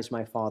recognize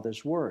my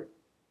Father's word.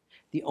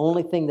 The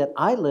only thing that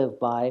I live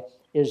by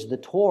is the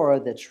Torah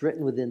that's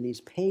written within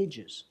these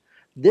pages.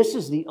 This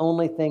is the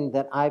only thing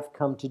that I've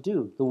come to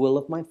do, the will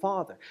of my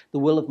Father. The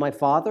will of my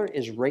Father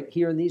is right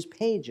here in these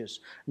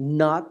pages,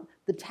 not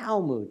the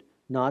Talmud,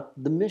 not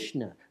the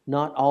Mishnah,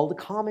 not all the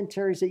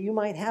commentaries that you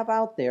might have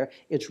out there.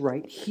 It's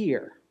right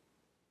here.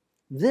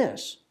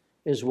 This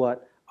is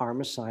what our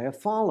Messiah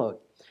followed.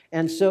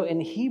 And so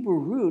in Hebrew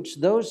roots,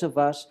 those of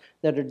us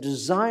that are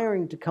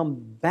desiring to come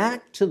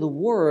back to the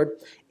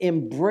Word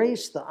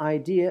embrace the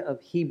idea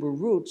of Hebrew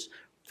roots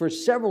for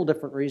several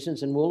different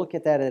reasons, and we'll look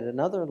at that at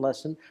another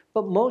lesson.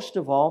 But most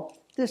of all,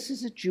 this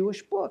is a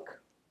Jewish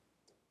book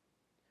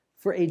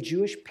for a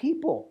Jewish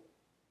people.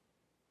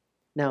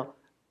 Now,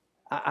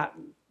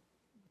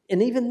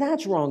 and even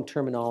that's wrong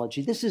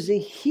terminology. This is a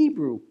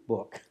Hebrew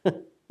book.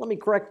 Let me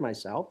correct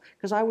myself,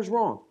 because I was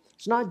wrong.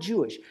 It's not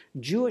Jewish.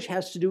 Jewish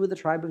has to do with the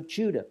tribe of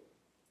Judah.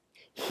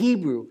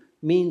 Hebrew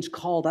means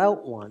called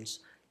out ones.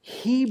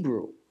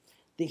 Hebrew,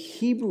 the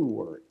Hebrew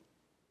word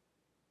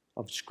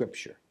of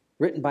Scripture,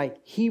 written by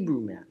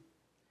Hebrew men,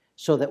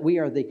 so that we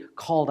are the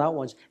called out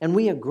ones. And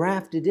we are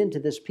grafted into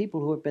this people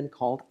who have been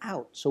called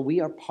out. So we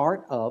are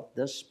part of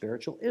the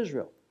spiritual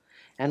Israel.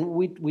 And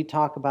we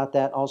talk about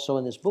that also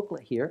in this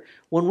booklet here.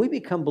 When we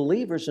become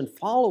believers and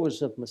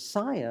followers of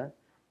Messiah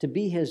to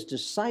be his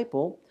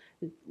disciple,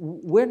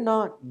 we're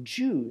not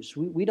Jews.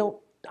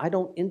 I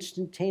don't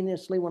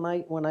instantaneously, when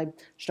I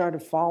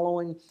started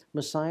following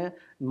Messiah,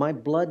 my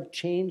blood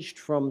changed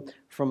from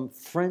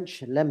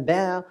French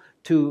Lambert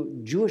to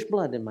Jewish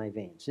blood in my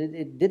veins.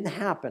 It didn't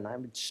happen.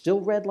 I'm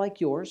still red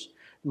like yours.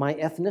 My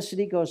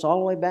ethnicity goes all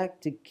the way back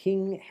to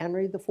King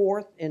Henry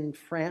IV in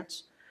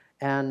France,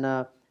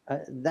 and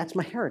that's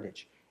my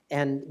heritage.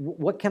 And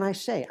what can I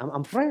say?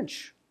 I'm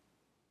French.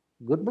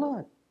 Good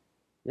blood.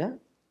 Yeah,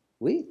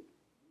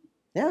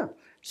 yeah.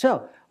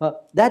 So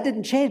that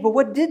didn't change, but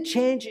what did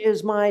change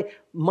is my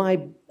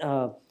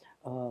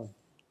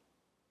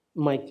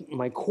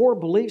core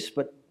beliefs,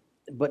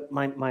 but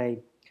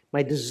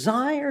my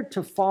desire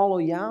to follow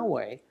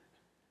Yahweh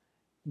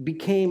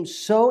became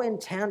so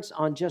intense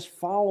on just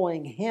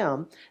following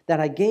him that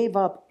I gave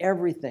up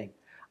everything.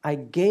 I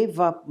gave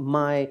up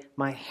my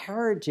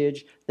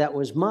heritage that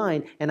was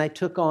mine, and I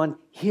took on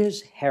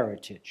his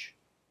heritage.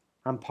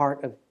 I'm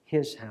part of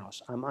his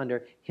house. I'm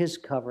under his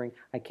covering.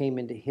 I came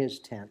into his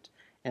tent.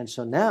 And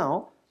so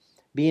now,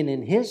 being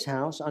in his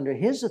house, under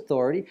his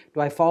authority,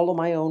 do I follow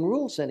my own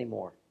rules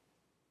anymore?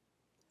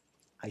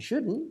 I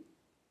shouldn't.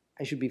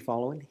 I should be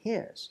following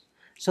his.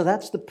 So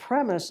that's the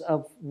premise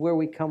of where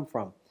we come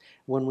from.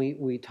 When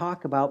we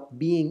talk about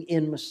being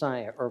in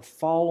Messiah or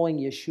following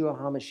Yeshua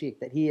HaMashiach,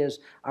 that he is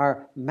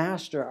our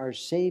master, our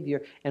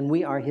Savior, and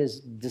we are his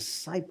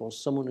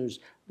disciples, someone who's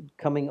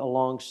coming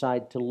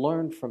alongside to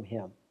learn from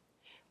him.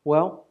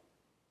 Well,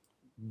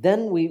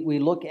 then we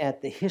look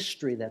at the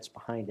history that's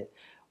behind it,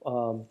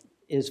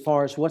 as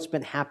far as what's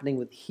been happening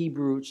with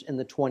Hebrews in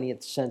the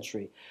 20th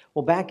century.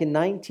 Well, back in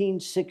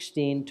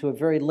 1916, to a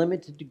very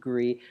limited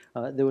degree,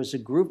 there was a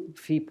group of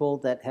people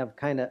that have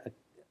kind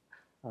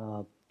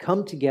of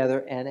come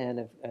together and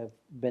have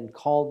been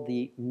called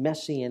the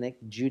Messianic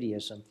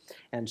Judaism.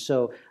 And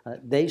so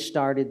they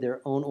started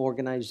their own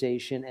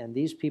organization, and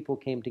these people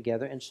came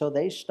together, and so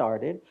they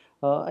started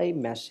a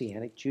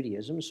Messianic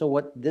Judaism. So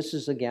what this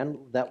is, again,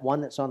 that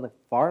one that's on the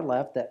far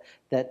left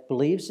that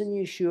believes in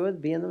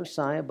Yeshua being the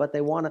Messiah, but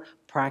they want to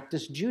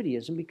practice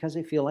Judaism because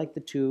they feel like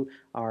the two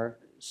are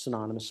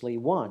synonymously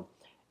one.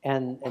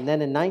 And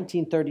then in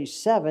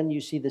 1937,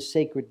 you see the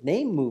sacred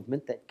name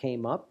movement that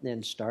came up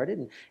and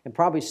started. And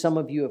probably some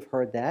of you have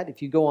heard that.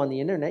 If you go on the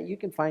internet, you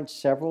can find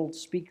several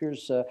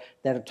speakers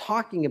that are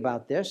talking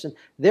about this. And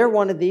they're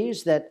one of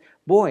these that,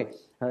 boy,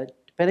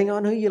 depending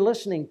on who you're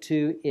listening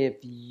to, if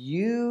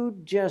you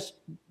just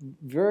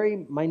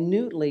very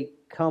minutely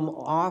come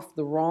off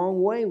the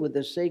wrong way with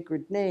the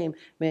sacred name,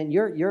 man,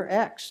 you're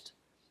X'd.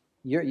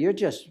 You're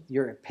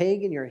a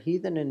pagan, you're a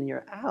heathen, and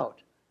you're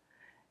out.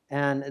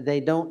 And they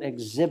don't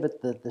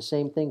exhibit the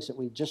same things that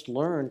we just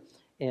learned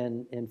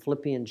in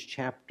Philippians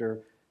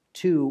chapter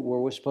 2, where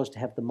we're supposed to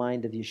have the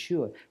mind of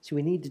Yeshua. So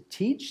we need to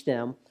teach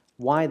them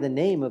why the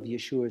name of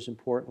Yeshua is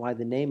important, why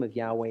the name of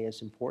Yahweh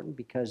is important,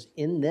 because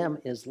in them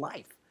is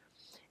life.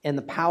 And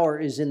the power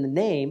is in the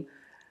name,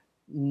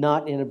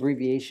 not in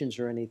abbreviations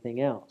or anything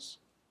else.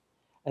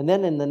 And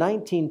then in the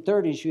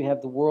 1930s, you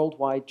have the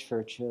Worldwide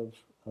Church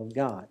of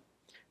God,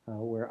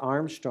 where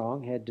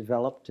Armstrong had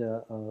developed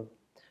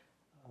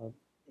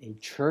a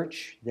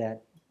church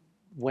that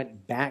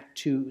went back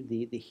to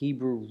the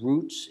Hebrew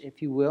roots,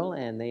 if you will,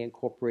 and they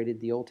incorporated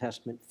the Old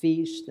Testament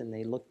feast, and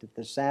they looked at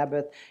the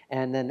Sabbath.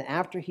 And then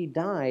after he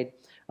died,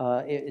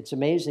 it's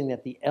amazing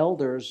that the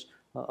elders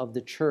of the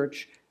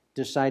church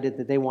decided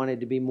that they wanted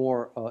to be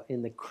more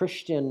in the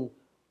Christian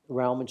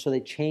realm, and so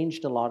they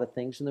changed a lot of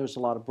things, and there was a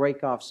lot of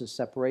breakoffs and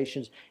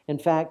separations. In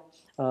fact,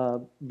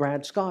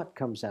 Brad Scott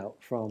comes out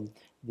from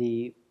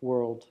the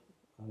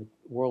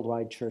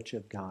Worldwide Church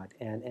of God,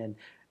 and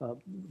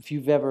if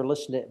you've ever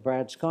listened to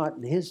Brad Scott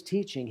and his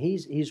teaching,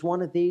 he's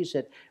one of these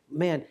that,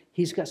 man,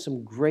 he's got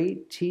some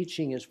great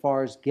teaching as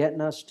far as getting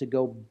us to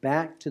go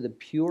back to the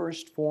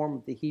purest form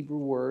of the Hebrew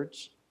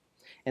words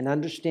and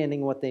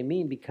understanding what they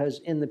mean, because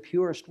in the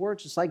purest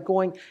words, it's like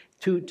going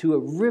to a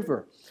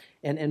river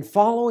and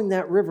following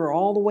that river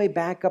all the way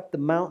back up the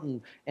mountain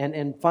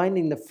and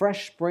finding the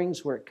fresh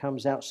springs where it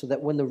comes out, so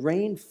that when the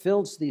rain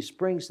fills these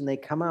springs and they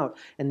come out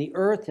and the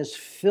earth has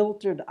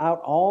filtered out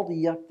all the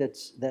yuck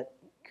that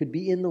could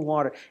be in the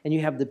water, and you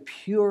have the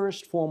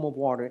purest form of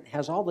water. It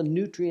has all the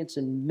nutrients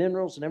and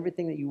minerals and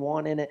everything that you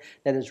want in it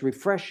that is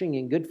refreshing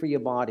and good for your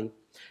body.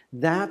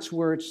 That's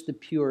where it's the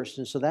purest,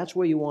 and so that's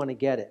where you want to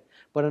get it.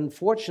 But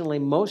unfortunately,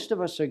 most of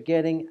us are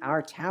getting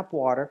our tap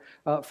water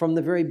from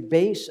the very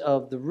base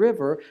of the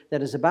river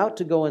that is about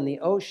to go in the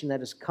ocean, that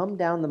has come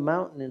down the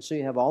mountain. And so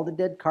you have all the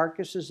dead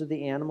carcasses of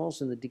the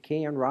animals and the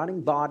decay and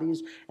rotting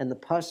bodies and the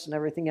pus and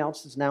everything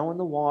else that's now in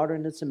the water,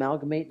 and it's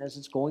amalgamating as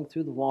it's going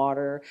through the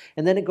water.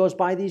 And then it goes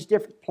by these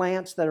different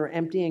plants that are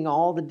emptying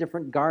all the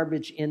different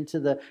garbage into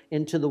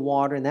the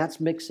water, and that's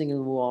mixing in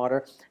the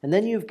water. And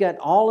then you've got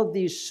all of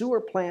these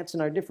sewer plants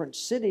in our different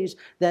cities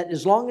that,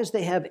 as long as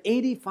they have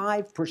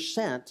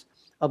 85%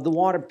 of the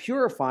water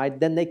purified,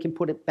 then they can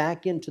put it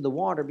back into the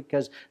water,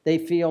 because they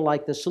feel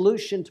like the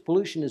solution to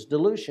pollution is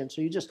dilution.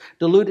 So you just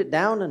dilute it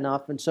down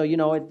enough, and so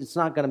it's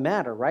not going to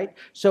matter, right?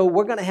 So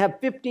we're going to have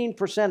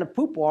 15% of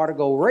poop water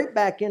go right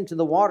back into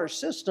the water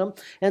system,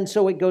 and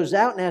so it goes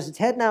out, and as it's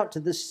heading out to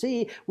the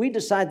sea, we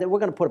decide that we're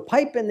going to put a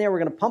pipe in there, we're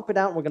going to pump it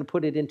out, and we're going to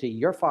put it into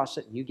your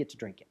faucet, and you get to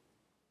drink it.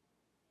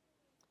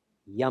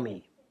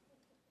 Yummy.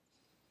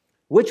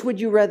 Which would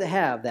you rather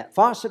have, that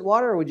faucet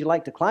water, or would you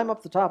like to climb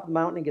up the top of the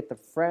mountain and get the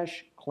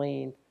fresh,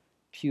 clean,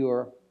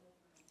 pure?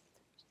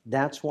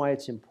 That's why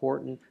it's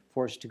important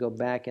for us to go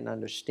back and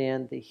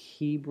understand the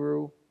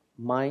Hebrew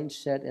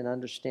mindset and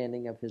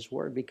understanding of His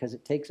Word, because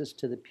it takes us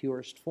to the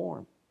purest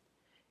form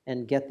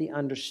and get the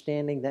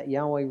understanding that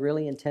Yahweh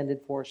really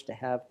intended for us to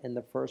have in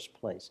the first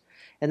place.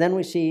 And then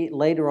we see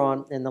later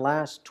on, in the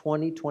last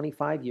 20,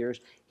 25 years,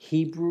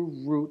 Hebrew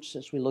roots,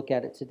 as we look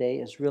at it today,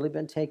 has really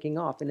been taking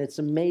off, and it's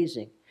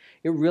amazing.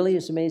 It really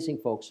is amazing,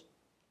 folks.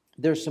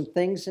 There's some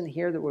things in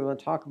here that we're going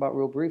to talk about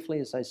real briefly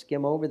as I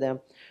skim over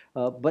them.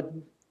 But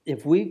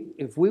if we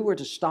were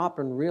to stop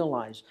and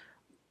realize,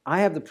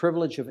 I have the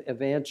privilege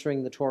of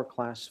answering the Torah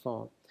class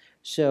phone.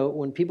 So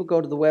when people go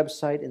to the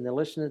website and they're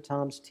listening to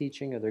Tom's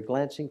teaching, or they're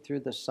glancing through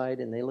the site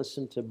and they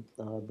listen to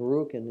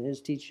Baruch and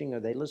his teaching, or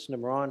they listen to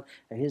Ron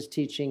and his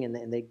teaching,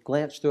 and they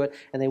glance through it,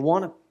 and they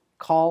want to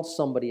call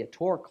somebody at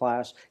Torah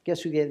class,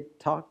 guess who they get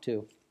to talk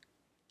to?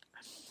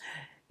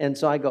 And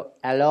so I go,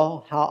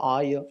 hello, how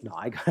are you? No,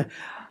 I go,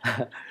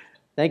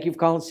 thank you for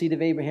calling Seed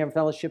of Abraham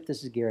Fellowship.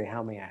 This is Gary.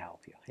 How may I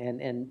help you?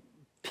 And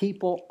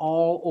people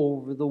all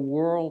over the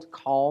world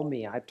call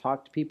me. I've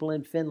talked to people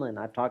in Finland.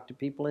 I've talked to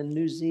people in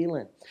New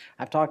Zealand.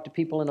 I've talked to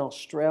people in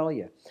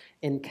Australia,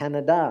 in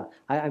Canada.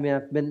 I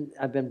mean,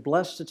 I've been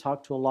blessed to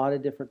talk to a lot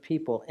of different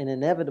people, and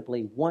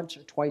inevitably, once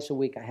or twice a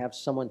week, I have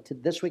someone.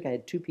 This week, I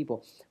had 2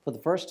 people for the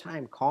first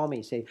time call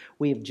me, say,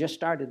 we have just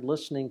started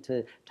listening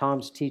to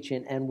Tom's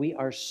teaching, and we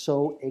are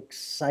so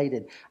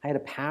excited. I had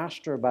a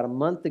pastor about a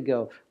month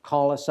ago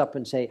call us up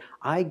and say,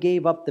 I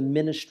gave up the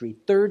ministry,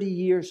 30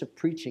 years of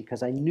preaching,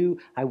 because I knew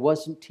I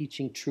wasn't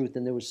teaching truth,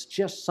 and there was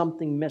just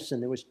something missing.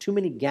 There was too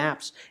many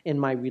gaps in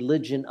my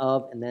religion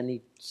of, and then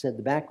he said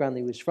the background that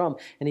he was from,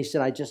 and he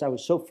said, I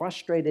was so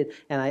frustrated,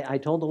 and I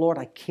told the Lord,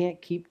 I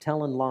can't keep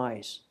telling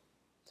lies,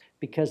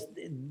 because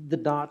the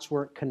dots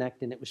weren't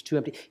connecting. It was too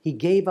empty. He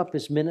gave up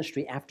his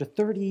ministry after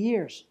 30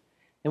 years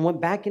and went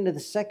back into the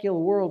secular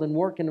world and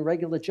worked in a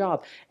regular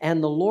job,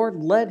 and the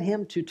Lord led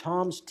him to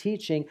Tom's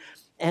teaching,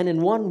 and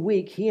in 1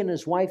 week, he and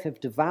his wife have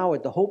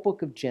devoured the whole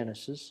book of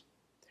Genesis,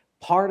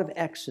 part of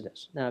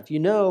Exodus. Now, if you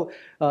know,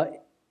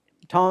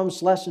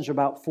 Tom's lessons are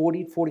about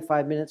 40,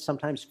 45 minutes,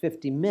 sometimes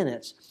 50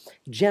 minutes.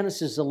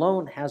 Genesis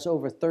alone has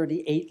over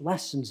 38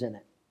 lessons in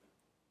it.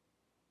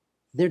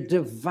 They're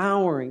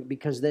devouring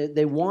because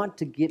they want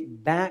to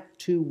get back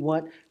to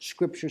what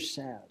Scripture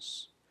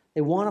says.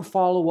 They want to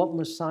follow what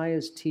Messiah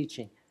is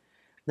teaching.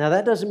 Now,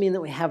 that doesn't mean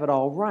that we have it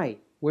all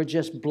right. We're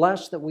just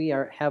blessed that we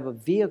have a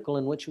vehicle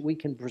in which we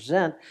can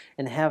present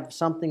and have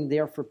something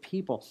there for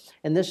people.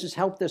 And this has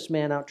helped this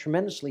man out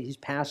tremendously. He's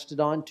passed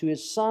it on to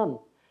his son,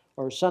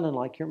 or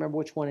son-in-law, I can't remember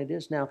which one it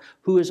is now,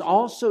 who is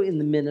also in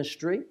the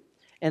ministry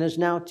and is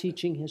now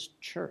teaching his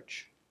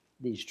church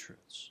these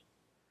truths.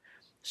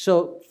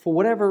 So for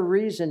whatever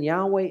reason,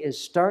 Yahweh is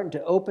starting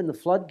to open the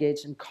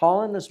floodgates and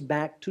calling us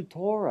back to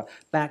Torah,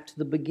 back to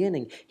the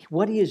beginning.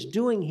 What he is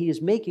doing, he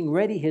is making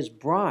ready his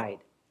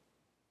bride.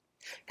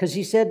 Because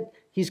he said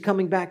he's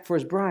coming back for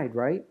his bride,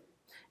 right?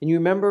 And you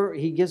remember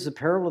he gives the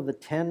parable of the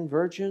 10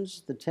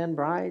 virgins, the 10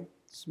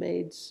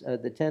 bridesmaids,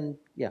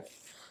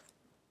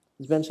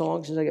 It's been so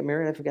long since I got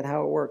married, I forget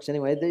how it works.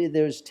 Anyway,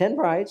 there's 10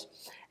 brides,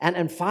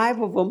 and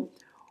 5 of them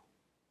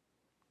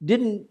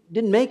didn't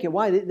make it.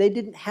 Why? They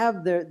didn't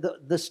have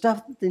the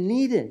stuff that they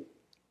needed.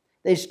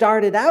 They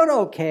started out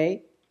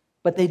okay,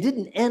 but they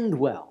didn't end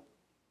well.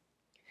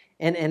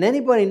 And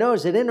anybody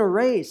knows that in a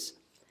race,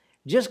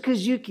 just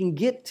because you can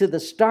get to the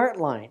start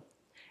line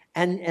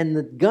and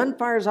the gun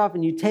fires off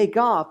and you take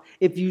off,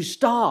 if you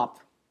stop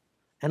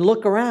and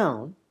look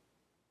around,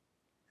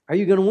 are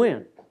you going to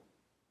win?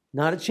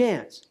 Not a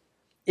chance.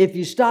 If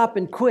you stop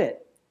and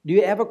quit, do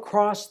you ever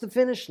cross the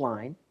finish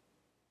line?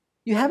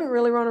 You haven't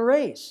really run a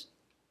race.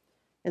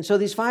 And so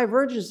these 5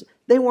 virgins,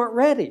 they weren't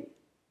ready.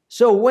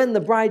 So when the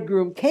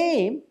bridegroom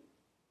came,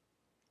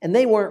 And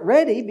they weren't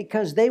ready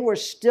because they were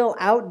still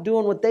out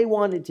doing what they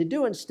wanted to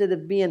do instead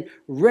of being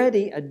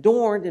ready,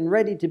 adorned, and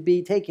ready to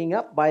be taken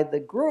up by the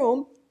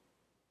groom.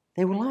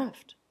 They were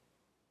left.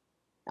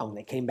 And when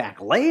they came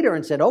back later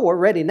and said, oh, we're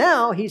ready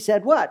now, he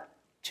said what?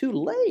 Too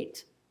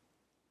late.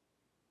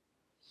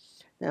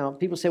 Now,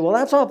 people say, well,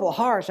 that's awful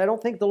harsh. I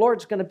don't think the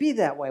Lord's going to be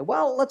that way.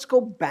 Well, let's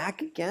go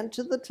back again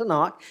to the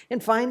Tanakh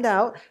and find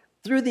out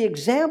through the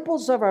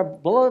examples of our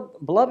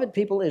beloved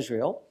people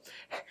Israel.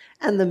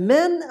 And the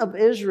men of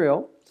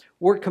Israel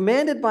were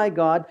commanded by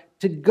God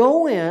to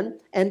go in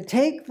and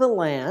take the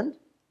land.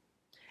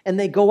 And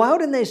they go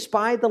out and they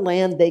spy the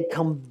land. They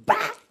come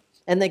back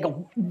and they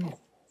go, they're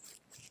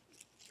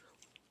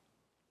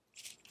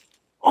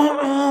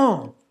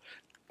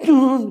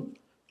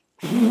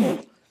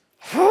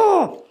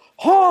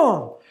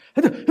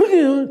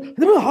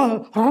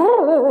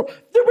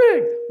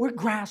big. We're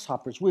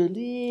grasshoppers. We're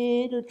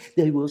little.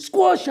 They will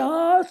squash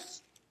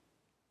us.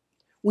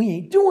 We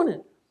ain't doing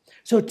it.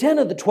 So 10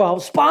 of the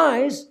 12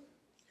 spies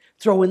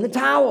throw in the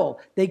towel.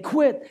 They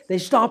quit. They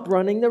stop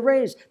running the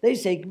race. They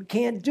say, we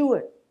can't do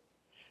it.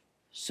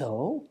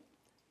 So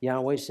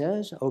Yahweh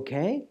says,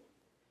 okay,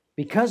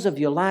 because of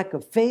your lack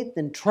of faith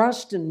and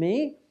trust in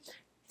me,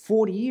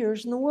 40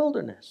 years in the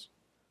wilderness.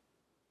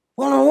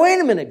 Well, no, wait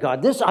a minute,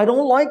 God. I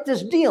don't like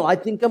this deal. I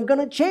think I'm going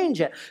to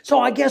change it. So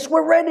I guess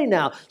we're ready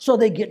now. So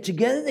they get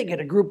together. They get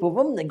a group of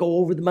them. They go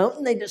over the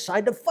mountain. They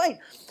decide to fight.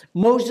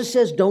 Moses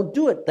says, don't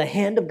do it. The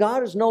hand of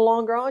God is no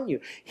longer on you.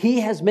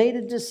 He has made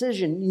a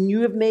decision. And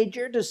you have made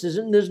your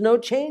decision. There's no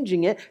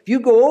changing it. If you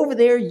go over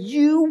there,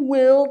 you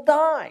will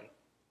die.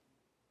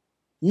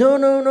 No.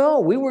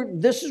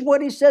 This is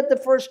what he said the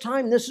first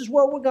time. This is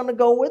what we're going to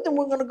go with, and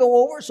we're going to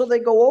go over. So they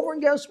go over,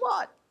 and guess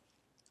what?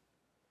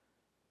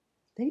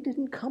 They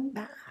didn't come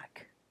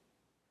back.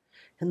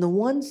 And the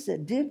ones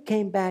that did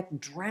came back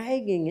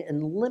dragging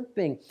and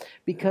limping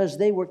because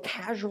they were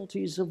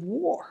casualties of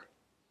war.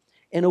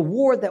 In a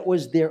war that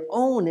was their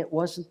own, it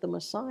wasn't the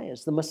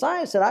Messiah's. The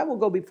Messiah said, I will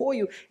go before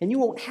you, and you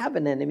won't have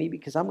an enemy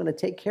because I'm going to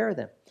take care of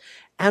them.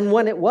 And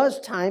when it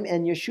was time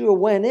and Yeshua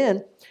went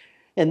in,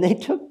 and they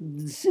took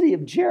the city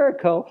of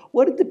Jericho,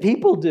 what did the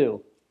people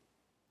do?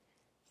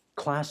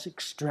 Classic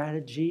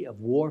strategy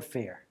of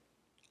warfare.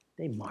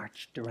 They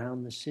marched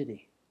around the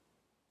city.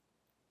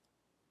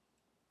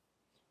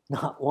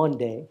 Not one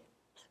day,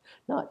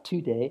 not 2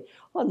 days.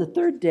 On the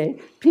third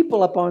day,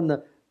 people up on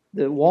the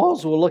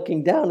walls were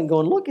looking down and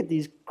going, look at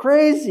these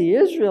crazy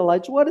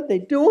Israelites. What are they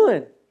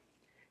doing?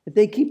 If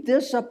they keep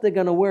this up, they're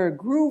going to wear a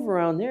groove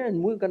around there,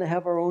 and we're going to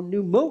have our own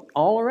new moat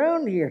all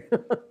around here.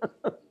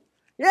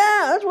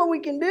 Yeah, that's what we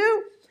can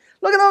do.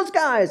 Look at those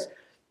guys.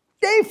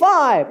 Day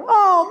 5.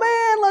 Oh,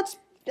 man,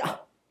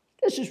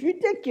 this is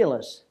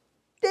ridiculous.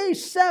 Day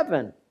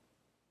 7.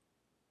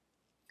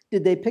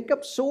 Did they pick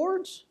up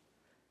swords?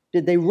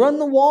 Did they run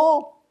the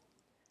wall?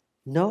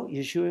 No,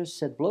 Yeshua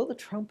said, blow the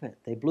trumpet.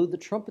 They blew the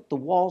trumpet, the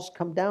walls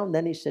come down.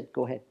 Then he said,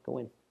 go ahead, go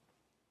in.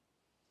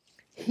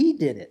 He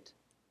did it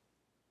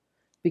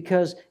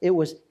because it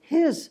was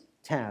his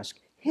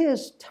task,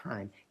 his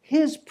time,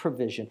 his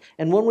provision.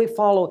 And when we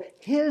follow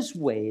his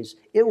ways,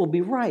 it will be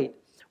right.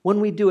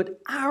 When we do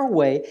it our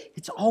way,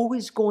 it's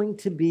always going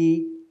to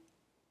be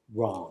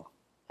wrong.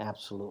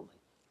 Absolutely.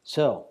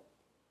 So,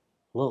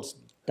 a little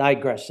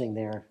digressing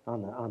there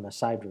on the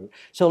side route.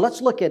 So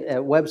let's look at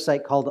a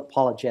website called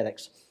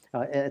Apologetics.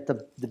 At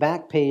the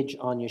back page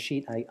on your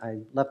sheet, I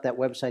left that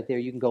website there.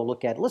 You can go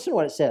look at it. Listen to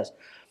what it says.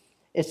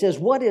 It says,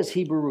 what is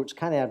Hebrew roots?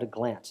 Kind of at a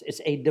glance.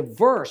 It's a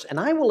diverse, and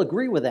I will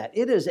agree with that.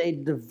 It is a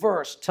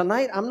diverse.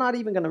 Tonight, I'm not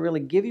even going to really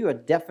give you a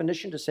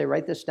definition to say,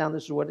 write this down,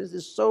 this is what it is.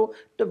 It's so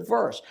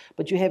diverse.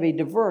 But you have a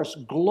diverse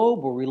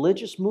global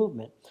religious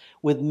movement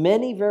with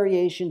many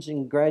variations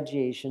and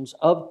gradations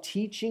of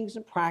teachings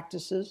and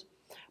practices,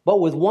 but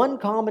with one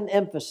common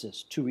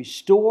emphasis, to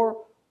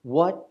restore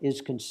what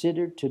is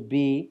considered to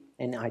be,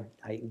 and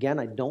again,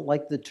 I don't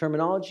like the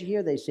terminology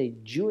here. They say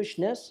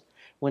Jewishness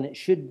when it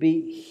should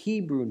be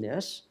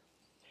Hebrewness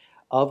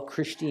of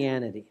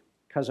Christianity,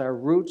 because our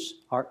roots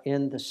are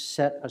in the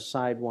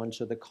set-aside ones,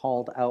 or the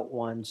called-out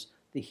ones,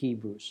 the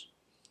Hebrews.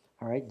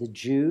 All right, the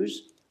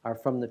Jews are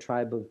from the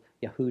tribe of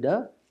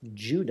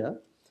Judah,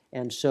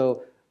 and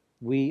so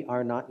we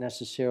are not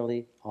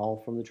necessarily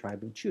all from the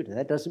tribe of Judah.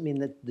 That doesn't mean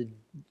that the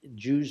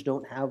Jews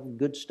don't have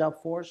good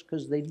stuff for us,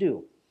 because they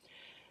do.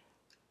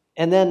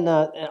 And then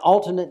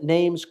alternate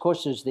names, of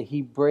course, there's the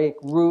Hebraic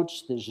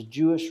roots, there's the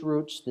Jewish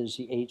roots, there's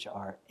the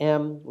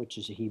HRM, which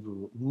is a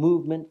Hebrew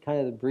movement, kind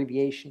of the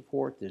abbreviation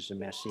for it. There's the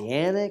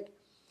Messianic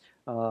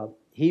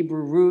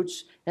Hebrew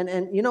roots.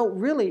 And you know,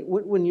 really,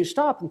 when you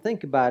stop and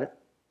think about it,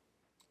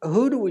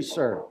 who do we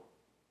serve?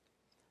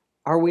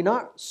 Are we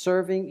not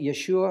serving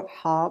Yeshua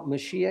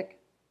HaMashiach,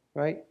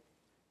 right?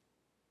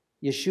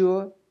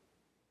 Yeshua,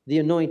 the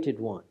Anointed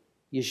One.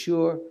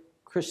 Yeshua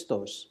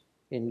Christos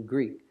in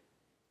Greek,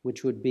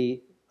 which would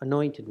be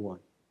Anointed One.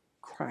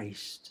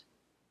 Christ,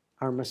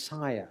 our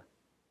Messiah.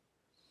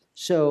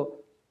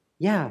 So,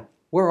 yeah,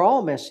 we're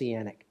all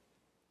Messianic.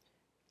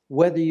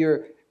 Whether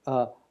you're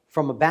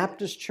From a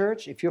Baptist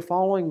church, if you're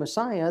following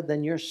Messiah,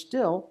 then you're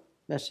still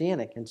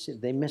Messianic. And see,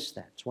 they miss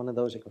that. It's one of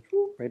those that goes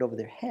right over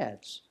their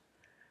heads.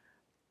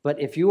 But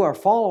if you are a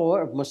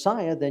follower of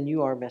Messiah, then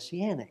you are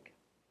Messianic.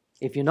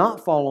 If you're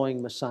not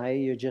following Messiah,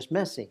 you're just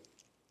messy.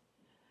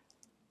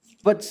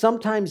 But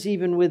sometimes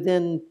even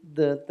within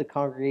the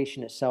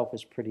congregation itself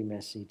is pretty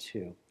messy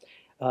too.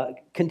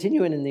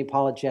 Continuing in the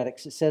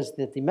apologetics, it says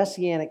that the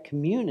Messianic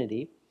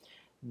community,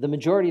 the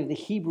majority of the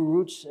Hebrew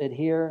roots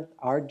adhere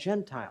are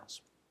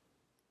Gentiles,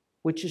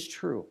 which is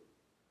true.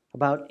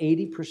 About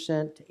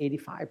 80% to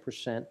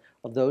 85%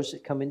 of those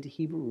that come into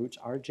Hebrew roots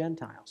are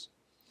Gentiles.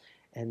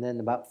 And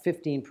then about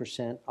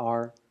 15%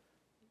 are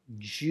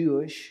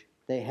Jewish.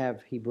 They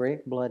have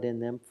Hebraic blood in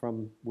them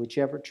from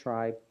whichever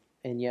tribe,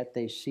 and yet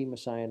they see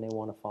Messiah and they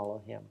want to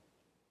follow him.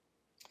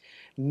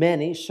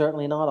 Many,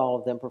 certainly not all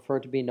of them, prefer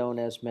to be known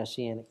as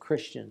Messianic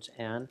Christians.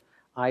 And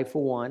I,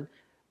 for one,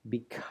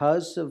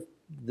 because of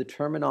the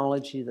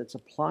terminology that's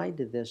applied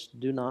to this,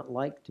 do not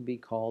like to be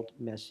called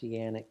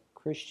Messianic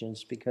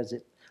Christians because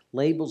it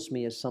labels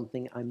me as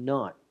something I'm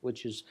not,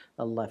 which is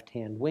a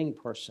left-hand wing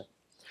person.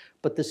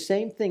 But the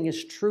same thing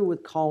is true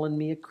with calling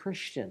me a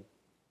Christian.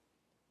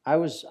 I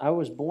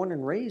was born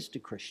and raised a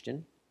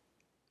Christian.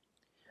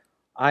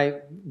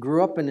 I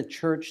grew up in a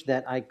church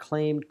that I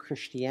claimed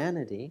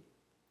Christianity,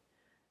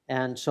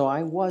 and so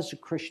I was a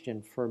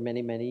Christian for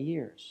many, many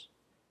years.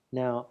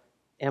 Now,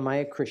 am I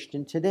a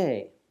Christian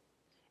today?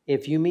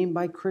 If you mean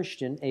by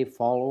Christian a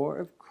follower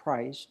of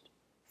Christ,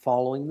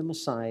 following the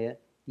Messiah,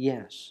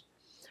 yes.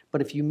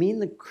 But if you mean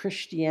the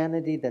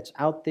Christianity that's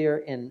out there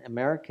in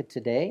America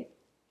today,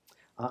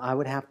 I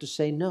would have to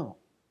say no.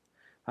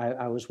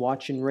 I was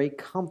watching Ray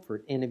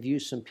Comfort interview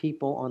some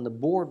people on the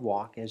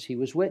boardwalk as he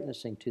was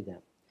witnessing to them.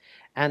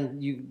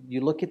 And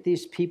you look at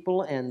these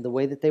people and the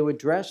way that they were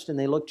dressed, and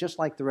they looked just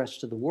like the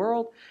rest of the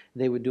world.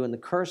 They were doing the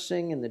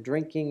cursing and the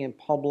drinking in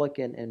public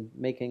and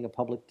making a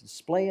public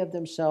display of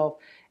themselves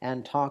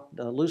and talked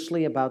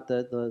loosely about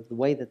the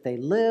way that they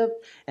lived.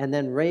 And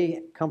then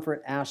Ray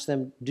Comfort asked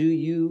them, do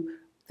you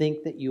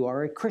think that you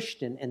are a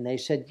Christian? And they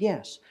said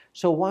yes.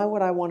 So why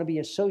would I want to be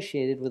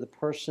associated with a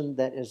person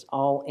that is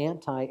all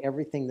anti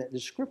everything that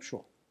is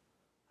scriptural?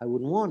 I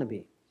wouldn't want to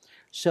be.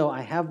 So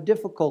I have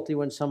difficulty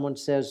when someone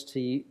says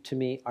to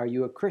me, are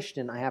you a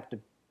Christian? I have to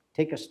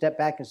take a step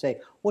back and say,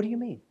 what do you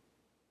mean?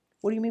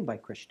 What do you mean by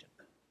Christian?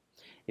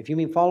 If you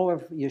mean follower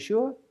of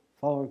Yeshua,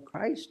 follower of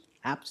Christ,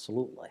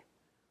 absolutely,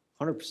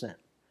 100%.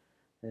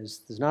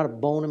 There's not a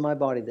bone in my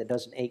body that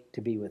doesn't ache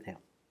to be with him.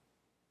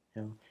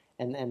 You know?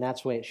 And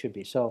that's the way it should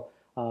be. So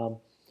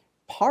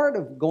part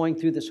of going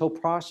through this whole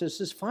process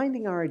is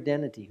finding our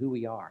identity, who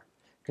we are.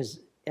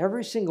 Because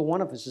every single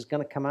one of us is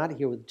going to come out of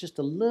here with just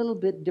a little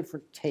bit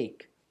different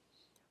take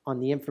on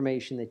the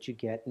information that you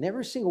get. And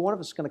every single one of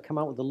us is going to come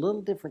out with a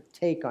little different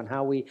take on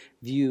how we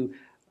view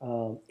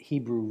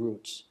Hebrew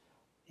roots.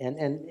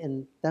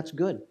 And that's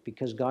good,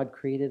 because God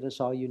created us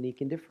all unique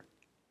and different.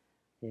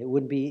 It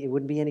wouldn't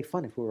be any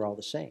fun if we were all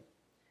the same.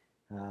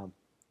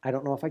 I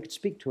don't know if I could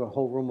speak to a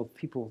whole room of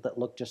people that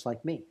look just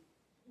like me.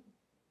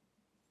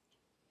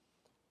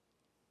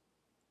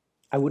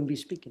 I wouldn't be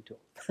speaking to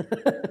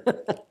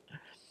them.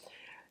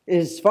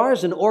 As far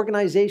as an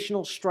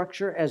organizational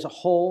structure as a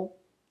whole,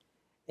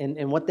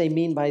 and what they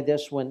mean by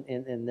this one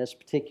in this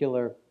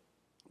particular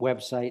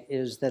website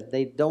is that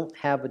they don't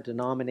have a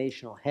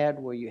denominational head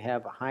where you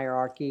have a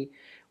hierarchy,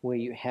 where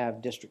you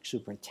have district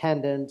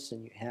superintendents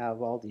and you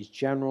have all these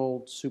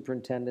general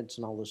superintendents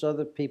and all those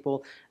other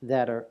people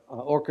that are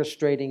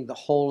orchestrating the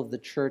whole of the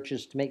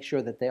churches to make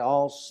sure that they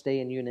all stay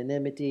in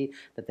unanimity,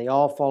 that they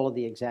all follow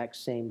the exact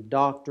same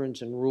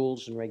doctrines and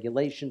rules and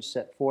regulations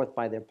set forth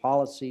by their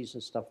policies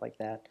and stuff like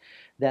that.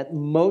 That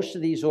most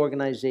of these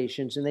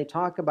organizations, and they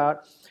talk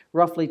about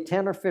roughly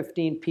 10 or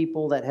 15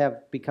 people that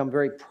have become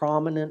very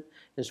prominent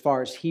as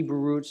far as Hebrew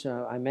roots.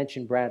 I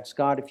mentioned Brad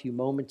Scott a few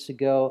moments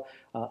ago.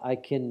 I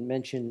can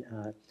mention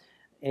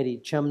Eddie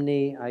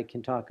Chumney. I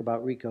can talk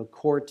about Rico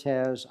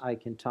Cortez. I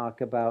can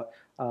talk about,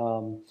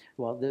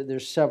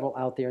 there's several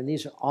out there. And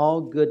these are all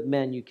good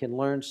men. You can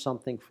learn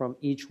something from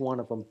each one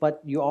of them.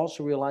 But you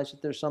also realize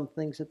that there's some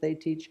things that they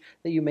teach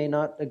that you may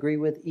not agree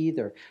with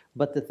either.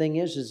 But the thing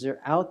is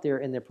they're out there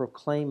and they're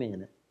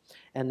proclaiming it.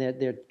 And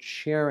they're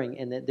sharing,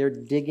 and they're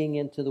digging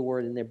into the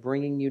Word, and they're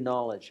bringing you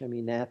knowledge. I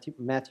mean,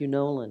 Matthew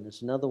Nolan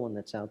is another one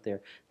that's out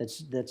there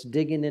that's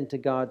digging into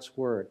God's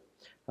Word.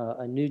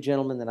 A new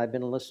gentleman that I've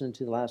been listening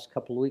to the last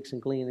couple of weeks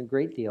and gleaning a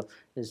great deal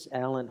is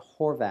Alan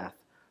Horvath.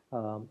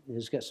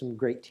 He's got some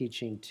great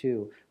teaching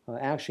too.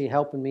 Actually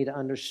helping me to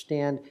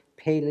understand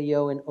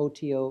Paleo and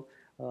OTO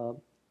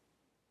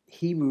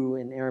Hebrew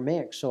and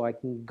Aramaic, so I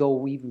can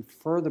go even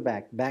further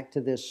back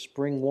to this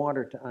spring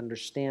water to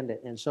understand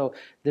it. And so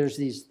there's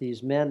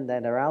these men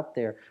that are out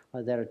there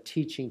that are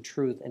teaching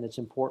truth, and it's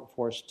important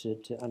for us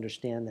to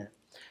understand that.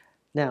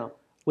 Now,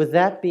 with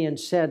that being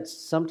said,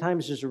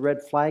 sometimes there's a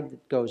red flag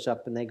that goes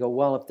up, and they go,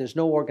 well, if there's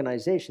no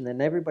organization, then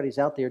everybody's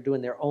out there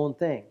doing their own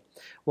thing.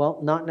 Well,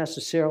 not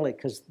necessarily,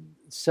 because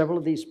several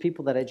of these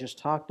people that I just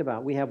talked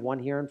about. We have one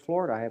here in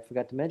Florida. I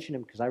forgot to mention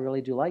him because I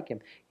really do like him.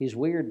 He's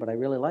weird, but I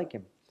really like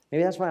him.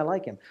 Maybe that's why I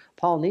like him.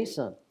 Paul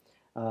Neeson,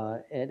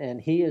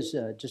 and he is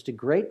just a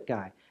great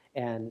guy.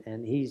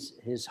 And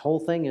his whole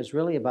thing is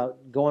really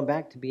about going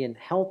back to being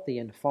healthy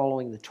and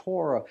following the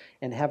Torah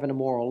and having a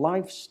moral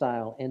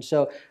lifestyle. And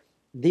so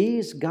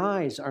these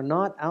guys are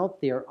not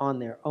out there on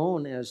their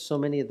own, as so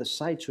many of the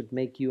sites would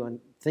make you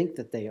think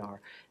that they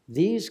are.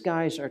 These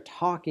guys are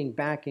talking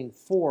back and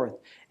forth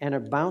and are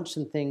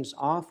bouncing things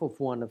off of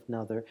one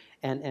another,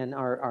 and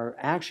are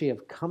actually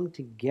have come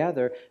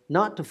together,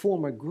 not to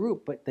form a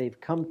group, but they've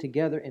come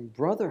together in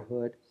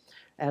brotherhood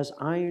as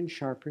iron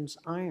sharpens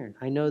iron.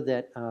 I know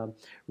that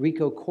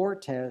Rico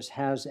Cortez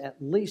has at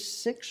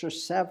least 6 or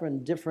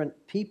 7 different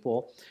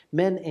people,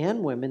 men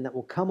and women, that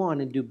will come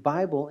on and do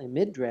Bible and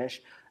Midrash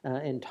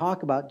and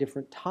talk about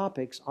different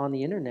topics on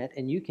the internet,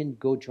 and you can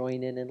go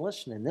join in and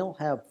listen. And they'll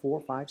have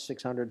 400, 500,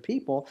 600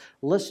 people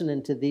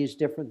listening to these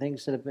different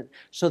things that have been.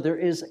 So there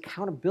is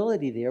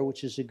accountability there,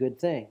 which is a good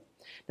thing.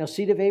 Now,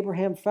 Seed of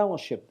Abraham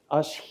Fellowship,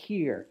 us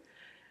here,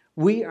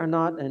 we are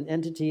not an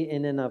entity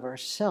in and of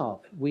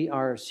ourselves. We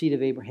are Seed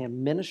of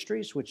Abraham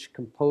Ministries, which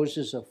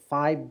composes of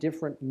 5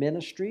 different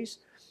ministries.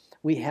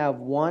 We have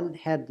one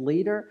head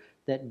leader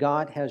that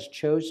God has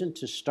chosen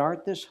to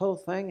start this whole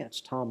thing.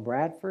 That's Tom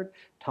Bradford.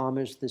 Tom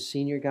is the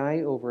senior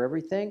guy over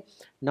everything,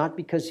 not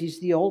because he's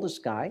the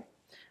oldest guy,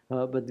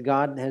 but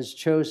God has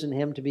chosen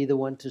him to be the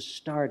one to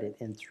start it,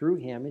 and through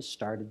him has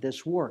started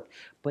this work.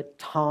 But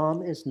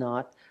Tom is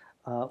not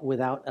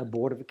without a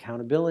board of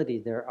accountability.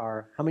 There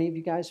are, how many of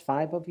you guys?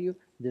 5 of you?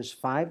 There's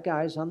 5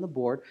 guys on the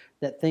board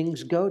that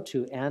things go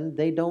to, and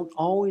they don't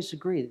always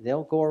agree.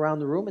 They'll go around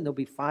the room and there'll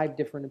be 5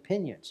 different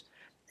opinions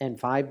and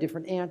 5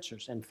 different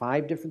answers and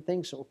 5 different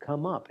things that will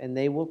come up, and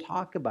they will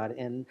talk about it.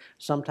 And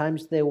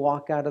sometimes they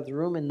walk out of the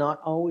room and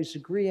not always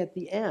agree at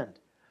the end,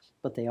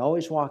 but they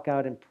always walk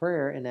out in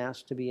prayer and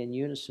ask to be in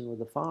unison with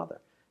the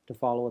Father, to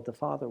follow what the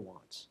Father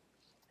wants.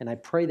 And I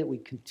pray that we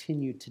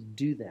continue to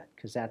do that,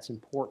 because that's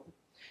important.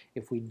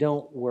 If we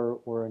don't,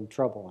 we're in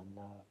trouble. And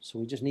so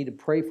we just need to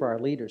pray for our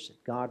leaders,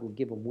 that God will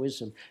give them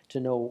wisdom to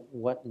know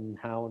what and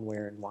how and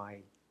where and why,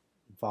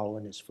 and follow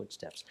in his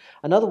footsteps.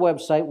 Another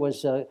website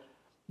was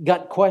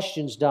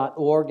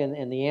gotquestions.org,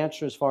 and the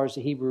answer as far as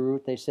the Hebrew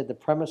root, they said the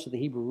premise of the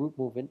Hebrew root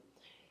movement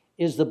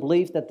is the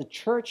belief that the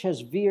church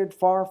has veered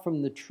far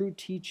from the true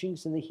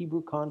teachings and the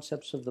Hebrew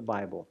concepts of the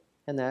Bible.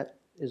 And that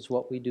is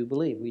what we do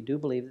believe. We do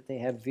believe that they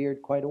have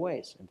veered quite a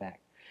ways, in fact.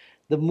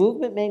 The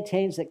movement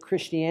maintains that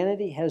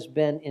Christianity has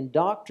been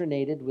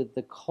indoctrinated with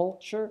the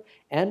culture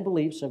and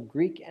beliefs of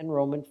Greek and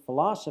Roman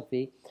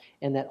philosophy,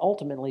 and that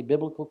ultimately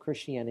biblical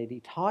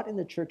Christianity taught in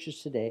the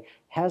churches today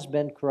has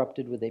been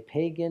corrupted with a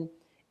pagan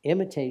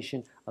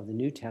imitation of the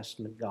New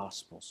Testament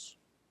Gospels.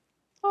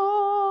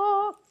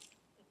 I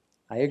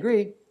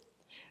agree.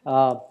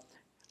 And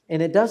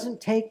it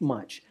doesn't take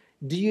much.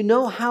 Do you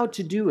know how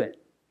to do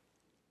it?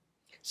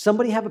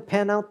 Somebody have a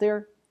pen out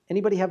there?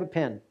 Anybody have a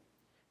pen?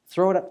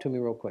 Throw it up to me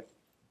real quick.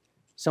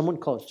 Someone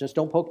close. Just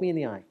don't poke me in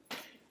the eye.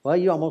 Well,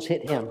 you almost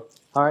hit him.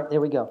 All right, there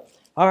we go.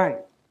 All right.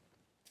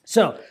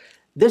 So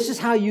this is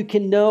how you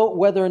can know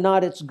whether or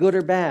not it's good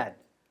or bad,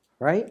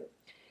 right?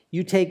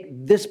 You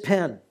take this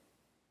pen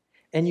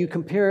and you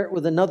compare it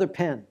with another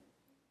pen.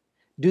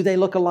 Do they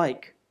look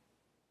alike?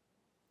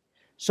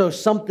 So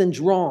something's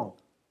wrong.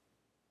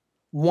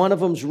 One of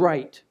them's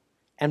right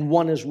and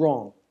one is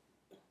wrong.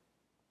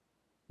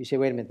 You say,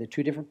 wait a minute, they're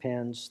 2 different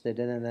pens.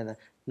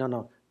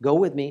 No, go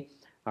with me.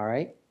 All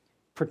right?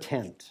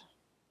 Pretend.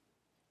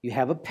 You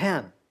have a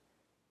pen.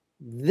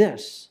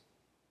 This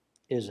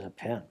is a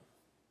pen.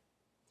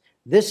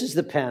 This is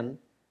the pen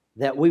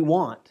that we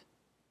want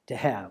to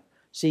have.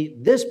 See,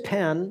 this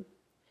pen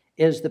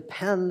is the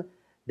pen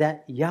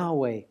that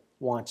Yahweh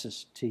wants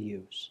us to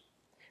use.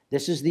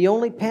 This is the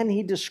only pen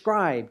he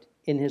described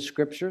in his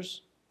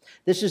scriptures.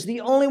 This is the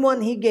only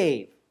one he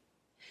gave.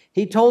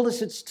 He told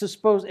us it's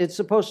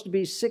supposed to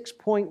be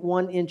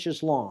 6.1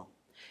 inches long.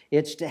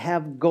 It's to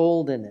have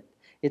gold in it.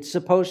 It's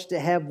supposed to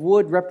have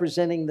wood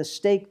representing the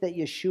stake that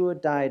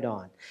Yeshua died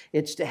on.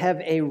 It's to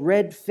have a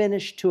red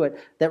finish to it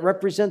that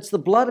represents the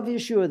blood of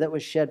Yeshua that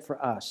was shed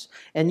for us.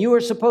 And you are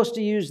supposed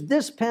to use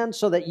this pen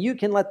so that you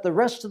can let the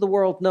rest of the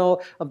world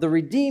know of the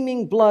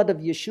redeeming blood of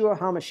Yeshua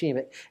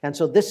HaMashiach. And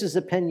so this is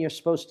the pen you're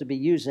supposed to be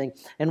using.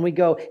 And we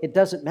go, it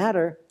doesn't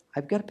matter.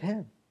 I've got a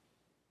pen.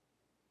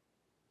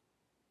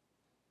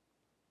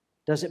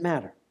 Does it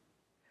matter?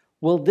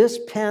 Will this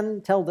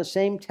pen tell the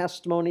same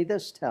testimony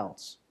this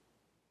tells?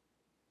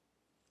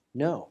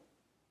 No.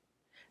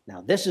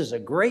 Now, this is a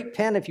great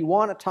pen if you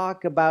want to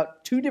talk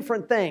about 2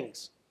 different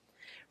things.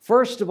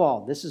 First of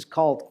all, this is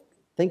called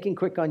thinking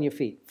quick on your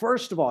feet.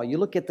 First of all, you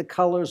look at the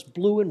colors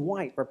blue and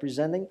white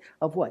representing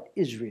of what?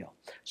 Israel.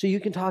 So you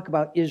can talk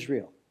about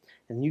Israel,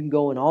 and you can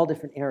go in all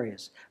different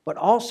areas. But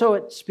also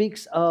it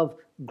speaks of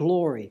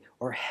glory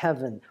or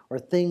heaven or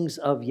things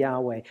of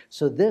Yahweh.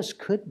 So this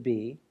could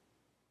be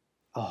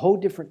a whole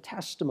different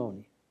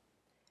testimony.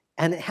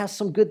 And it has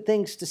some good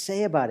things to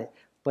say about it.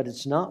 But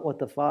it's not what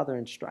the Father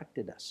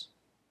instructed us.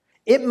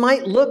 It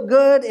might look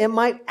good, it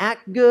might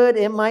act good,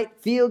 it might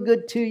feel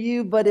good to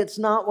you, but it's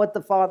not what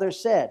the Father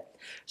said.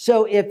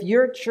 So if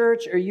your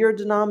church or your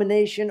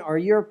denomination or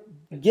your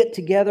get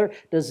together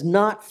does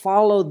not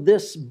follow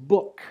this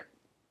book,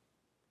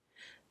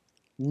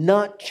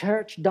 not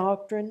church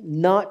doctrine,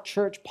 not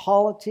church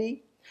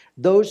polity,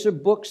 those are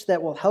books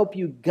that will help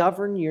you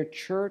govern your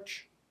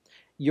church,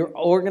 your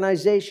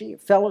organization, your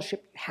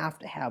fellowship. You have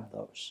to have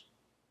those.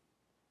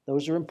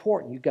 Those are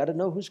important. You've got to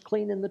know who's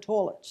cleaning the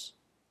toilets.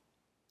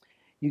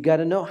 You got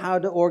to know how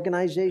to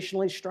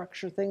organizationally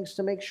structure things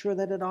to make sure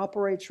that it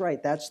operates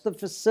right. That's the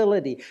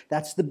facility.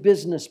 That's the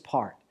business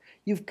part.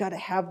 You've got to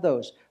have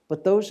those.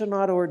 But those are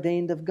not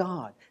ordained of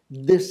God.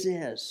 This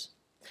is.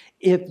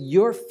 If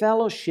your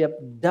fellowship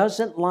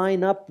doesn't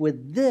line up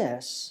with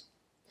this,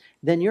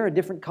 then you're a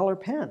different color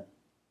pen.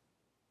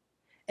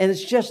 And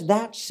it's just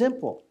that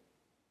simple.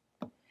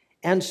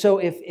 And so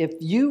if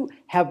you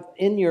have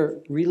in your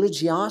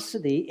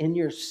religiosity, in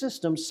your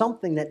system,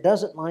 something that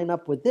doesn't line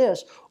up with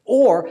this,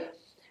 or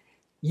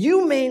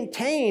you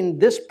maintain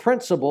this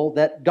principle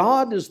that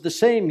God is the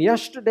same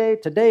yesterday,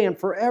 today, and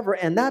forever,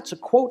 and that's a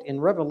quote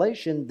in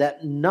Revelation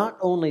that not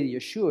only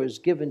Yeshua is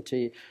given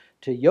to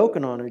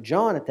Yochanan or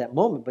John at that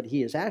moment, but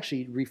he is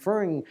actually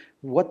referring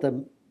what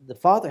the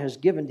Father has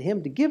given to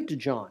him to give to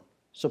John.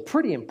 So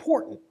pretty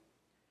important.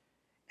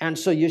 And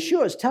so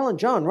Yeshua is telling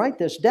John, write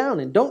this down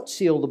and don't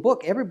seal the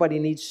book. Everybody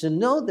needs to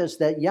know this,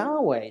 that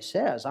Yahweh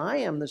says, I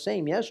am the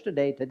same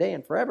yesterday, today,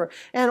 and forever.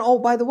 And oh,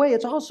 by the way,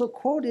 it's also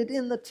quoted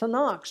in the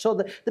Tanakh. So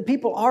the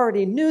people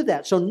already knew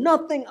that. So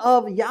nothing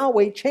of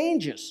Yahweh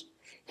changes.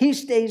 He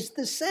stays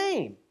the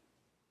same.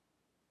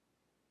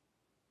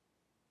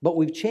 But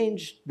we've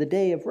changed the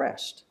day of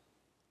rest.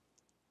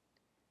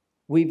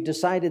 We've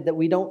decided that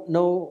we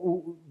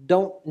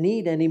don't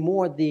need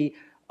anymore the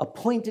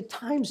appointed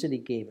times that he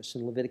gave us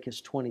in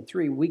Leviticus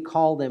 23. We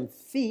call them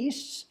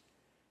feasts,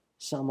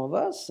 some of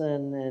us,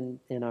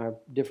 and in our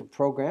different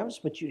programs,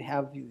 but you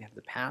have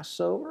the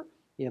Passover,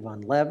 you have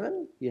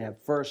unleavened, you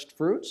have first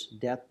fruits,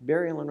 death,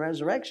 burial, and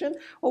resurrection.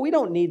 Well, we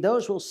don't need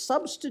those. We'll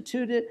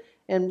substitute it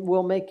and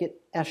we'll make it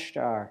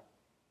Easter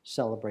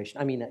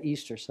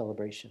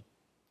celebration.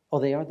 Oh,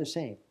 they are the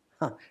same.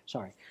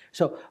 Sorry.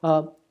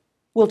 So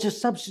we'll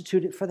just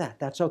substitute it for that.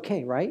 That's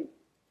okay, right?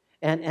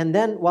 And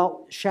then,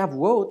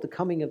 Shavuot, the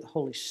coming of the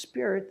Holy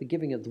Spirit, the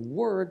giving of the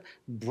Word,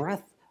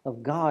 breath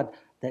of God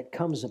that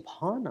comes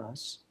upon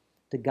us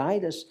to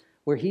guide us,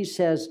 where he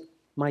says,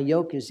 my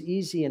yoke is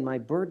easy and my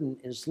burden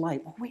is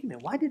light. Oh, wait a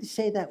minute, why did he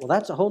say that? Well,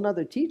 that's a whole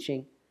other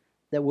teaching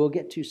that we'll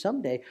get to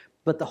someday.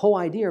 But the whole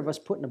idea of us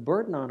putting a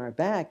burden on our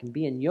back and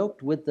being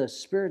yoked with the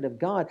Spirit of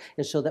God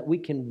is so that we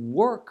can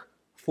work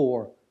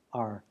for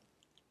our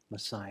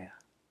Messiah.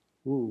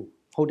 Ooh,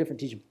 whole different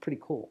teaching, pretty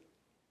cool.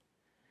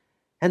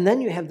 And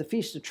then you have the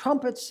Feast of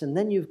Trumpets, and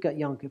then you've got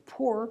Yom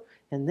Kippur,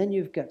 and then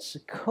you've got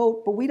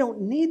Sukkot, but we don't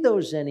need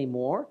those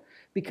anymore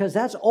because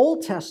that's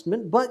Old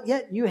Testament, but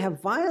yet you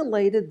have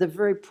violated the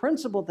very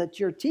principle that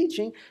you're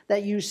teaching,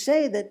 that you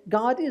say that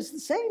God is the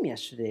same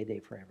yesterday, today,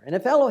 forever. And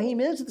if Elohim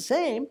is the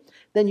same,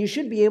 then you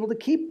should be able to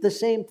keep the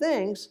same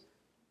things,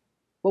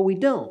 but we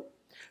don't.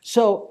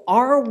 So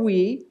are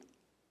we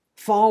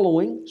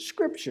following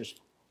Scriptures?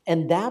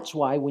 And that's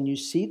why when you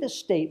see the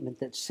statement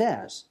that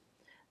says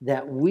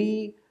that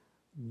we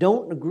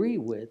don't agree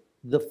with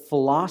the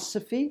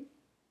philosophy,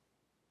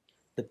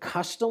 the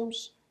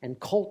customs, and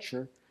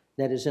culture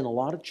that is in a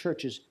lot of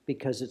churches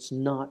because it's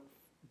not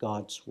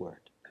God's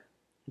Word.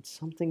 It's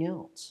something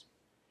else.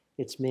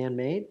 It's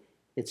man-made.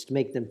 It's to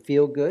make them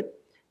feel good.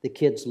 The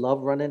kids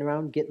love running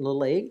around getting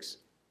little eggs.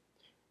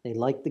 They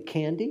like the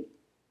candy.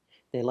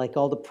 They like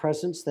all the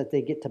presents that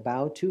they get to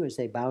bow to as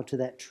they bow to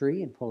that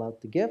tree and pull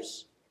out the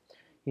gifts.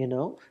 You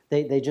know,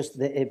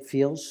 it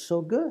feels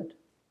so good.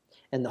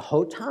 And the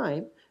whole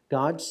time,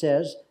 God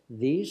says,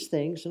 these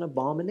things an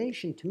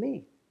abomination to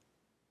me.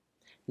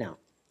 Now,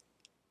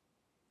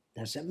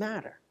 does it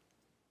matter?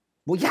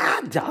 Well, yeah,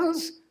 it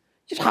does.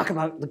 You talk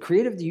about the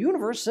creator of the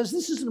universe says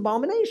this is an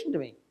abomination to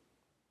me.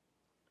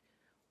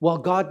 Well,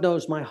 God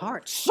knows my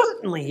heart.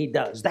 Certainly he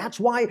does. That's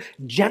why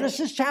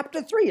Genesis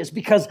chapter 3 is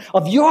because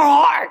of your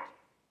heart.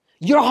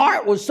 Your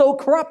heart was so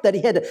corrupt that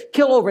he had to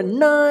kill over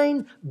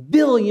 9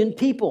 billion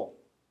people.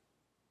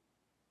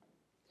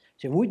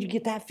 So where'd you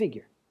get that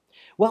figure?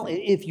 Well,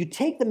 if you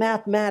take the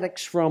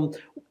mathematics from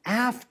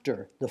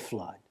after the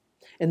flood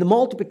and the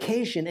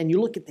multiplication and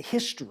you look at the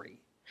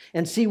history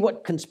and see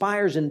what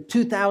conspires in a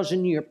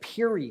 2,000-year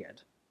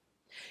period,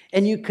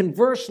 and you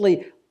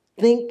conversely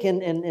think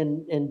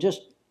and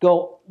just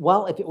go,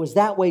 well, if it was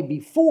that way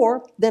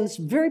before, then it's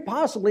very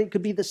possibly it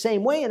could be the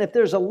same way. And if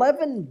there's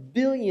 11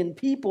 billion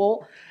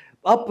people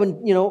up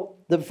in,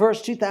 the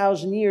first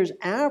 2,000 years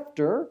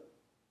after,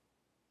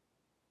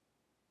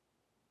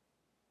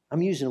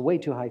 I'm using a way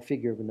too high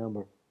figure of a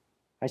number.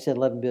 I said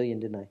 11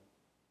 billion, didn't I?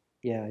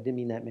 Yeah, I didn't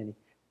mean that many.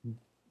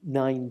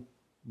 9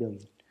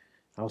 billion.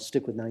 I'll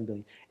stick with 9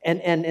 billion.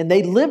 And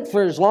they lived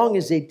for as long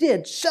as they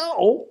did.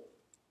 So,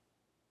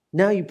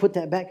 now you put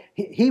that back.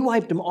 He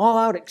wiped them all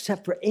out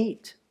except for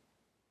 8.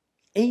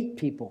 8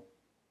 people.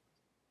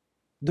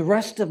 The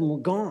rest of them were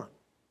gone.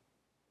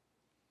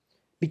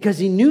 Because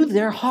he knew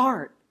their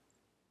heart.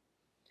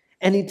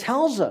 And he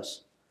tells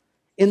us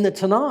in the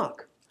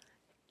Tanakh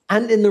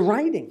and in the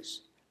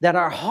writings that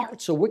our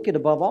hearts are wicked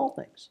above all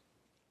things.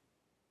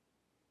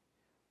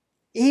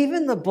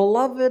 Even the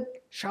beloved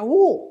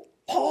Shaul,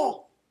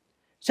 Paul,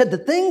 said the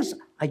things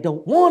I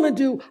don't want to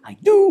do, I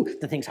do.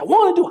 The things I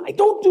want to do, I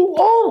don't do.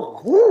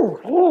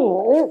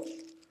 Oh.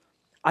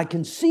 I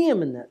can see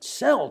him in that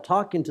cell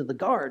talking to the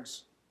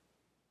guards.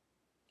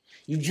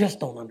 You just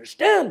don't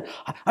understand.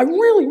 I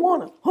really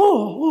want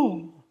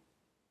to.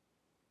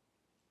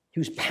 He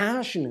was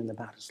passionate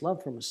about his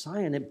love for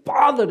Messiah, and it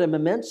bothered him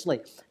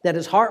immensely that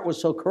his heart was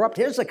so corrupt.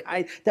 Here's a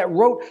guy that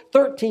wrote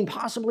 13,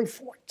 possibly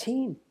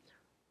 14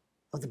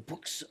 of the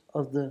books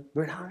of the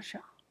Brit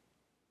Hadashah.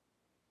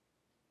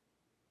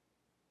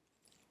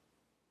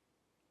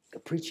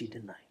 Good preaching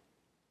tonight.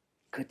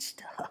 Good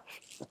stuff.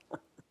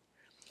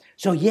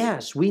 So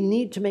yes, we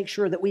need to make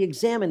sure that we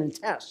examine and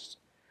test.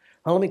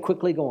 Now, let me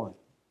quickly go on.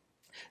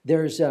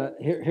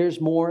 Here's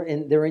more,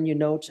 and they're in your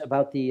notes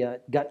about the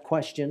gut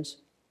questions.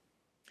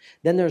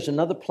 Then there's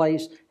another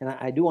place, and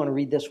I do want to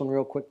read this one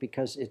real quick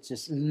because it's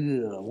just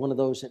one of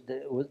those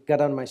that got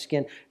on my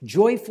skin.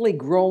 Joyfully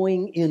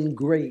Growing in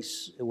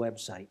Grace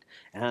website.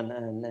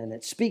 And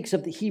it speaks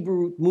of the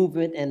Hebrew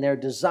movement and their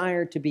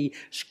desire to be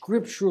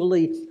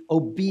scripturally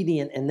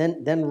obedient, and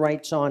then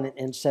writes on it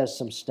and says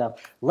some stuff.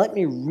 Let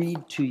me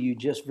read to you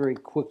just very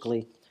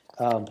quickly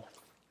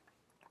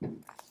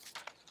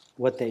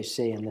what they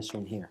say in this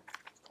one here.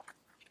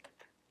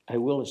 I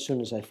will as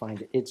soon as I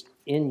find it. It's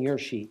in your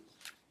sheet.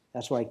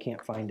 That's why I can't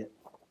find it.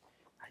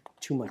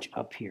 Too much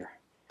up here.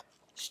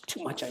 It's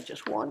too much I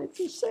just wanted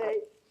to say.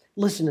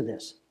 Listen to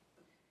this.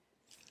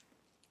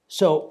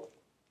 So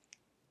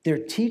they're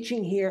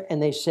teaching here,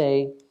 and they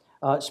say,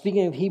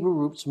 speaking of Hebrew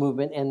roots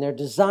movement and their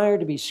desire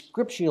to be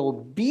scripturally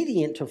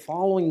obedient to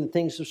following the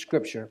things of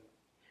Scripture,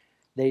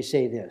 they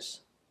say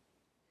this.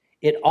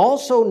 It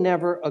also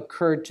never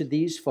occurred to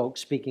these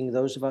folks, speaking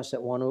those of us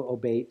that want to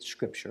obey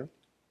Scripture,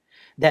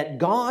 that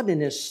God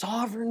in His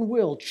sovereign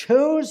will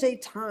chose a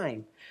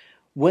time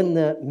when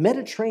the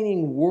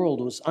Mediterranean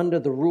world was under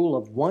the rule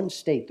of one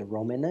state, the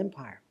Roman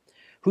Empire,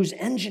 whose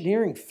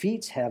engineering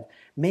feats have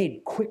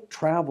made quick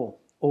travel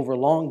over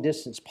long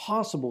distance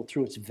possible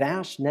through its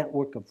vast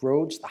network of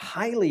roads. The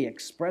highly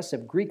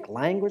expressive Greek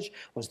language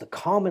was the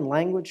common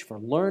language for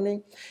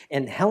learning,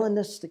 and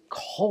Hellenistic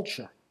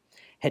culture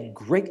had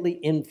greatly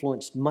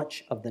influenced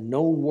much of the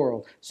known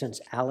world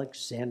since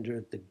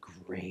Alexander the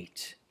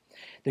Great.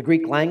 The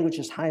Greek language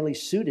is highly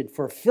suited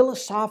for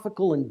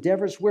philosophical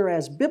endeavors,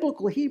 whereas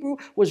biblical Hebrew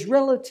was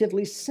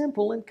relatively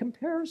simple in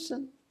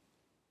comparison.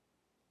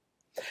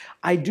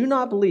 I do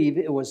not believe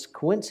it was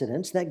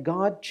coincidence that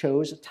God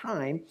chose a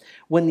time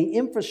when the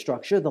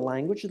infrastructure, the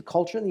language, the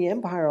culture, and the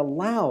empire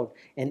allowed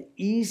an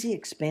easy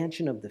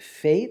expansion of the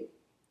faith.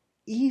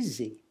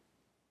 Easy.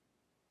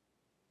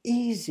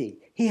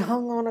 He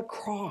hung on a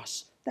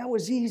cross. That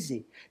was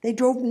easy. They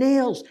drove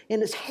nails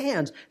in His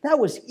hands. That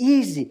was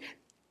easy.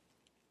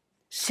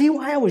 See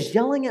why I was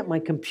yelling at my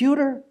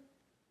computer?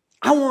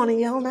 I want to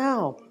yell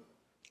now.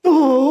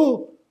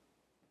 Oh!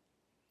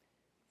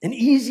 An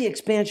easy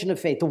expansion of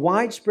faith, the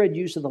widespread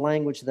use of the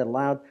language that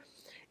allowed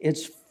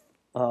its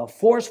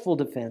forceful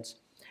defense,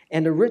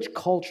 and a rich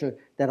culture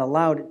that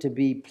allowed it to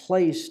be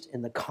placed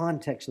in the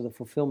context of the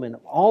fulfillment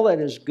of all that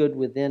is good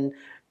within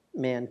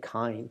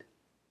mankind.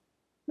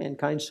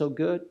 Mankind's so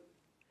good.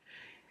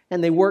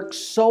 And they worked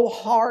so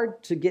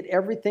hard to get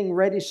everything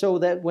ready so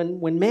that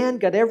when man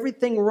got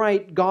everything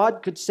right,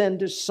 God could send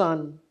His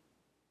Son.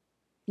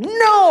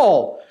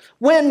 No!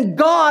 When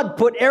God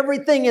put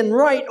everything in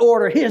right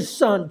order, His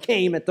Son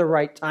came at the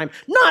right time.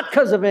 Not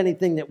because of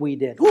anything that we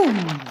did.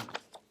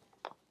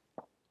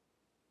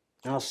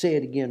 I'll say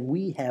it again.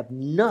 We have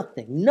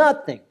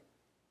nothing.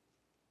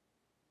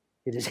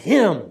 It is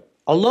Him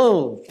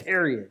alone,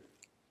 period.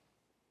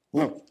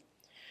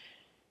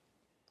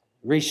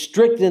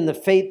 Restricting the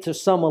faith to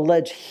some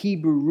alleged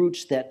Hebrew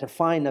roots that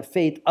define a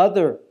faith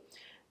other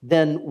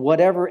than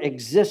whatever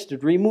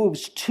existed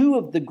removes two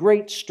of the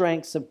great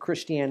strengths of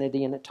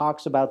Christianity, and it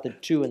talks about the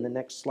two, and the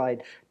next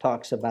slide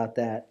talks about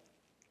that.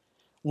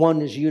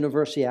 One is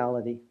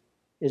universality.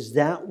 Is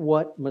that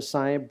what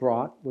Messiah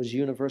brought, was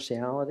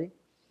universality?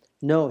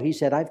 No, He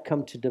said, I've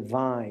come to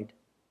divide.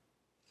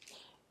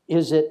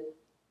 Is it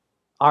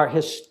our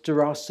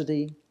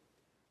historicity,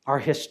 our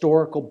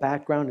historical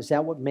background? Is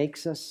that what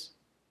makes us?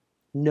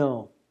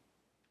 No.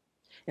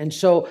 And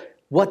so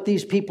what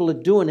these people are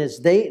doing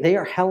is they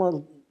are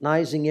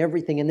Hellenizing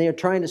everything, and they are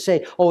trying to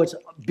say, oh, it's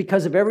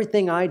because of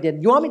everything I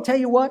did. You want me to tell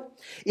you what?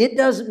 It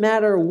doesn't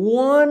matter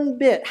one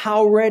bit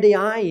how ready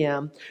I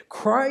am.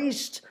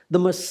 Christ, the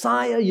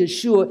Messiah,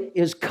 Yeshua,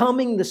 is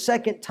coming the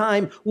second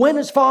time when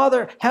His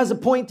Father has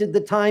appointed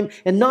the time,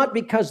 and not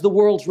because the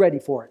world's ready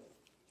for it.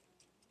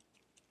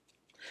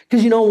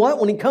 Because you know what?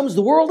 When he comes,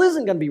 the world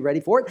isn't going to be ready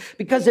for it.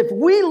 Because if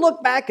we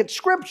look back at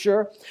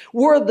Scripture,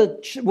 where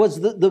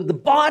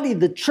the body,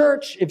 the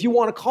church, if you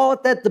want to call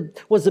it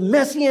that, was the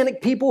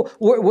Messianic people,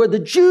 were the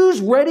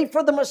Jews ready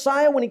for the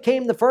Messiah when he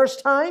came the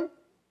first time?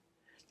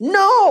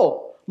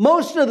 No.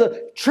 Most of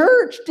the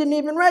church didn't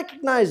even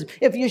recognize him.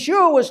 If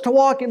Yeshua was to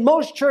walk in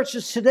most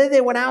churches today,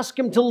 they would ask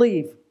him to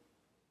leave.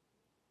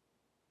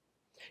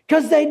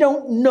 Because they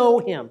don't know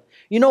him.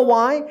 You know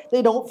why?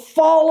 They don't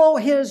follow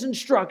his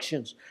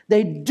instructions.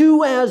 They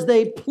do as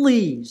they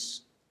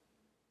please.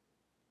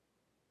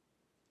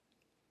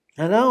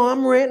 I know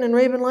I'm ranting and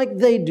raving like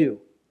they do.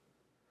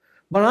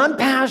 But I'm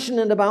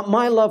passionate about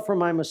my love for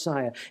my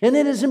Messiah. And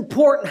it is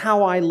important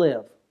how I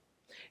live.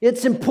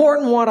 It's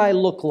important what I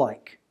look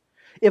like.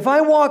 If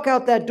I walk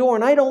out that door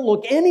and I don't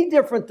look any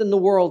different than the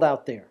world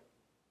out there,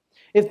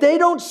 if they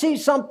don't see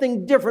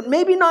something different,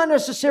 maybe not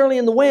necessarily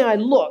in the way I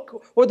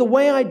look or the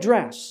way I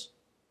dress,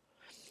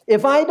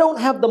 if I don't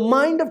have the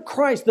mind of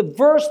Christ, the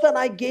verse that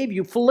I gave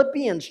you,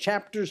 Philippians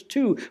chapters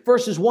 2,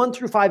 verses 1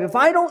 through 5, if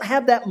I don't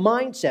have that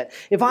mindset,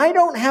 if I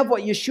don't have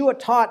what Yeshua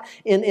taught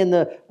in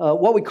the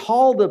what we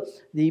call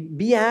the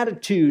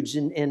Beatitudes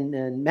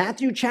in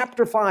Matthew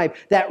chapter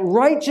 5, that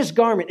righteous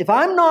garment, if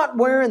I'm not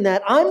wearing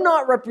that, I'm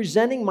not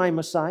representing my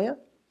Messiah.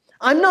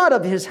 I'm not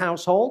of his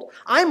household.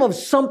 I'm of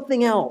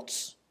something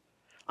else.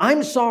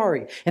 I'm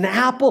sorry. An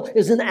apple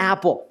is an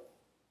apple.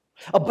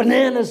 A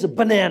banana is a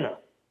banana.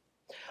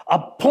 A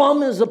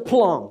plum is a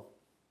plum.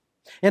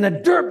 And a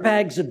dirt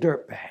bag's a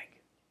dirt bag.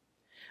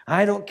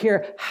 I don't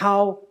care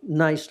how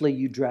nicely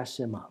you dress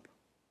him up.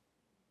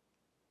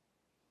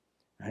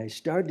 I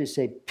started to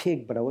say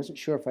pig, but I wasn't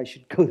sure if I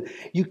should go.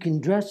 You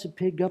can dress a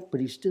pig up, but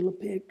he's still a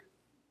pig.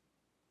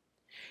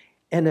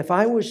 And if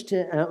I was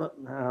to,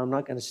 I'm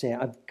not going to say it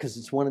because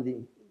it's one of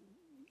the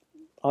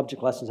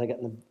object lessons I got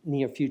in the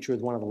near future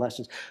with one of the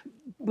lessons.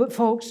 But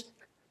folks,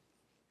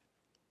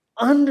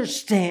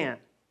 understand,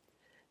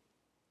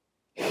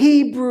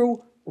 Hebrew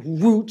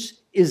roots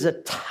is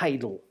a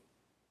title.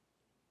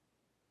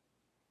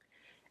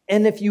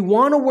 And if you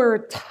want to wear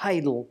a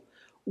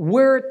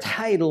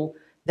title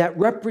that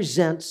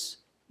represents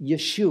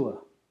Yeshua.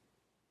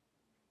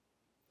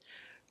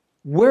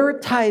 Wear a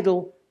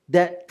title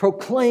that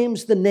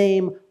proclaims the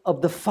name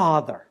of the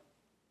Father.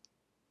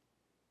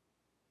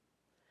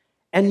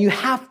 And you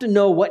have to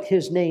know what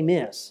his name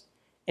is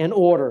in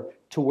order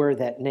to wear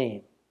that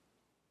name.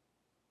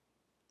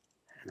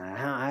 And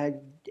I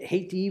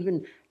hate to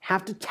even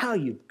have to tell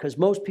you, because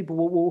most people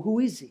will, well, who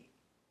is he?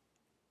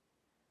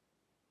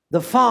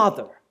 The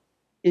Father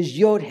is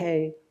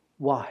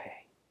Yod-Heh-Wah-Heh.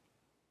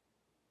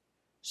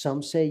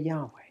 Some say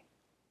Yahweh.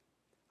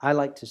 I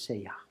like to say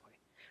Yahweh.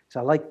 So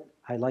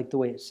I like the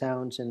way it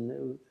sounds,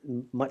 and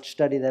much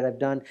study that I've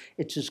done.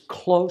 It's as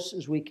close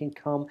as we can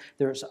come.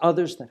 There's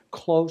others that are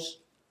close.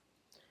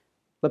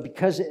 But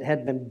because it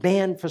had been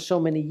banned for so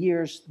many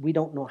years, we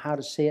don't know how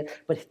to say it.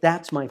 But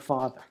that's my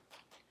Father.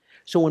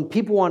 So when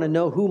people want to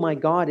know who my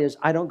God is,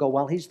 I don't go,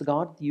 well, he's the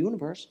God of the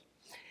universe.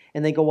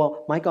 And they go,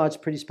 well, my God's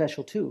pretty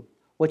special too.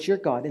 What's your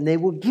God? And they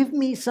will give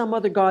me some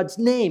other God's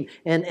name.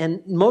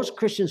 And most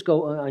Christians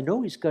go, I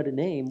know he's got a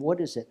name. What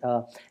is it?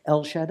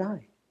 El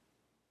Shaddai.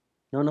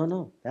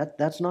 No.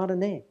 That's not a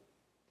name.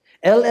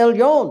 El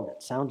Elyon.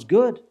 That sounds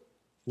good.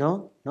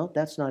 No,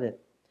 that's not it.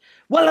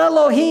 Well,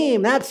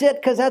 Elohim, that's it,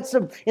 because that's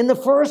in the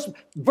first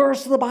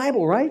verse of the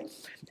Bible, right?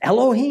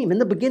 Elohim, in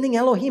the beginning,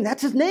 Elohim,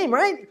 that's his name,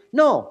 right?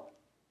 No,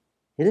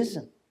 it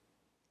isn't.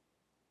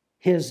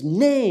 His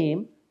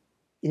name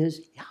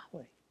is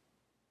Yahweh.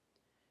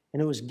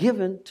 And it was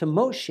given to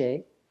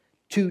Moshe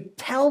to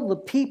tell the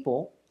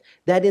people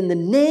that in the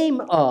name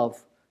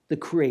of the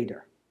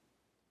Creator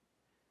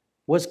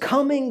was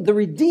coming the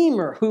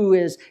Redeemer, who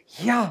is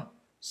Yah,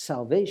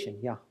 salvation.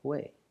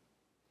 Yahweh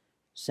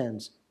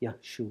sends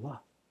Yeshua,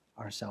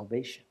 our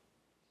salvation.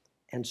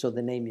 And so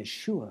the name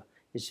Yeshua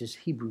is his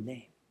Hebrew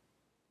name.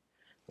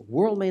 The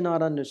world may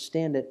not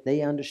understand it.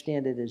 They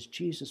understand it as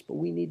Jesus, but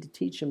we need to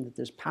teach them that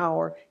there's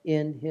power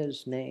in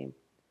his name,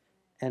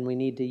 and we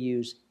need to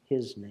use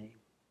his name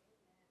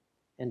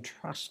and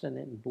trust in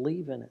it and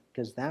believe in it,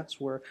 because that's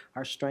where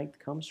our strength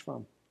comes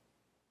from.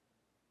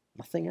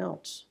 Nothing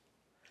else.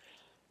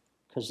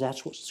 Because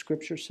that's what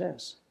Scripture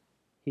says.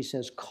 He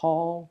says,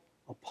 call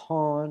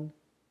upon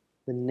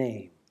the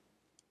name.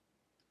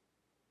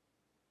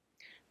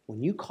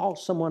 When you call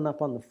someone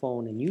up on the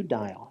phone and you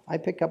dial, I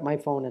pick up my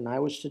phone and I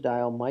was to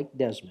dial Mike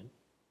Desmond,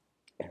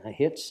 and I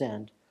hit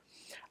send,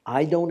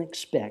 I don't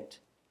expect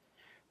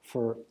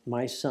for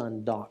my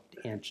son, Doc,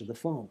 to answer the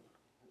phone.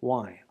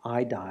 Why?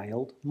 I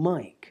dialed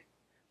Mike.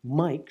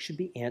 Mike should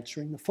be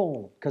answering the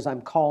phone because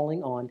I'm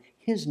calling on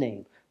his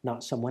name,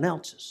 not someone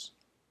else's.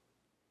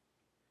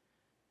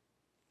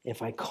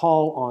 If I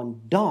call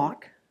on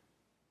Doc,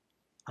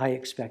 I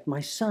expect my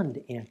son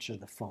to answer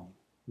the phone,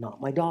 not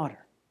my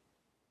daughter.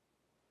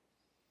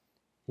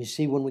 You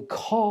see, when we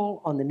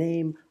call on the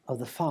name of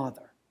the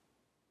Father,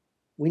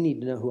 we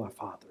need to know who our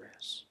Father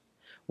is.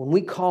 When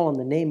we call on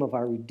the name of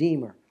our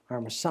Redeemer,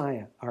 our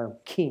Messiah, our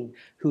King,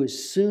 who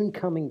is soon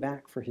coming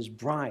back for his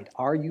bride,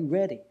 are you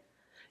ready?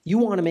 You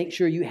want to make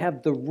sure you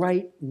have the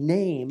right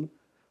name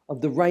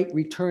of the right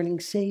returning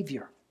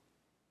Savior.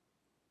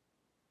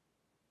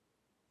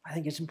 I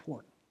think it's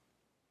important,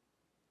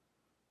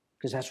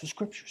 because that's what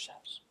Scripture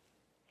says.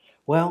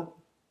 Well,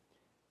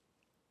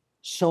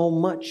 so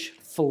much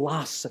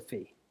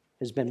philosophy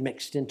has been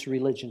mixed into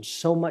religion,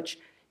 so much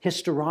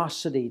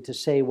historicity to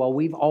say, well,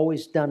 we've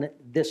always done it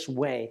this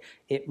way,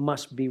 it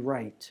must be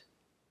right.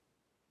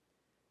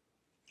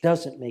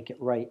 Doesn't make it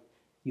right.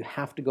 You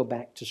have to go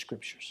back to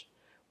Scriptures.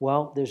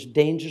 Well, there's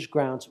dangerous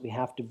grounds that we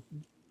have to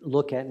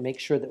look at and make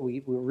sure that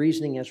we're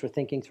reasoning as we're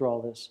thinking through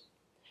all this,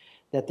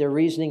 that their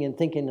reasoning and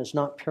thinking is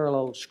not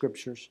parallel with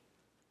Scriptures.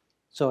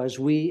 So as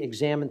we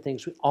examine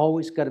things, we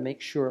always got to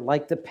make sure,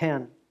 like the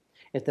pen,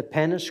 if the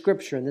pen is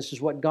Scripture and this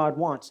is what God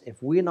wants,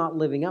 if we're not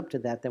living up to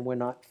that, then we're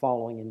not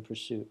following in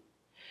pursuit.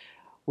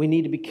 We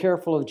need to be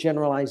careful of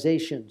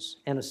generalizations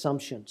and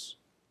assumptions.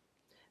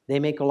 They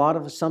make a lot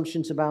of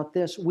assumptions about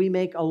this. We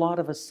make a lot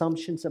of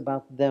assumptions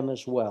about them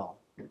as well.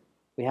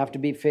 We have to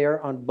be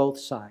fair on both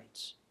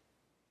sides.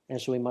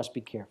 And so we must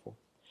be careful.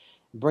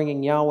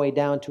 Bringing Yahweh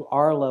down to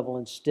our level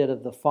instead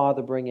of the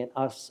Father bringing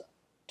us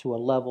to a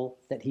level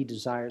that He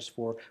desires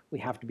for, we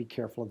have to be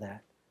careful of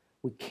that.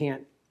 We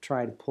can't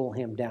try to pull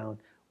Him down.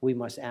 We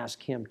must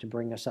ask Him to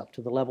bring us up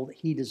to the level that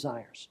He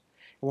desires.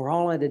 And we're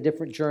all at a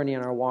different journey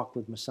in our walk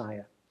with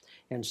Messiah.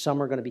 And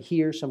some are going to be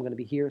here, some are going to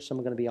be here, some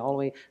are going to be all the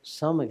way.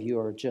 Some of you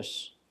are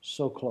just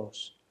so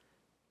close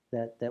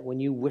that when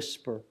you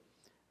whisper,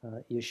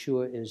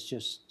 Yeshua is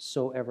just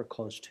so ever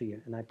close to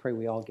you. And I pray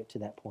we all get to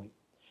that point.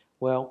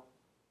 Well,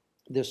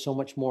 there's so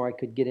much more I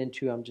could get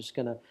into. I'm just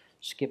going to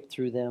skip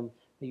through them.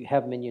 You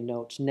have them in your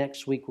notes.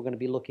 Next week we're going to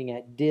be looking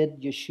at,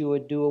 did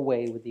Yeshua do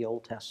away with the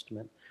Old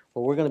Testament?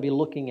 Well, we're going to be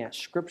looking at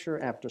Scripture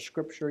after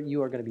Scripture.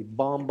 You are going to be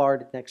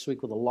bombarded next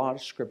week with a lot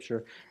of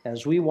Scripture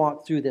as we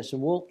walk through this.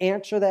 And we'll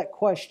answer that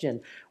question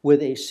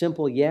with a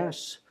simple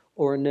yes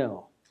or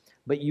no.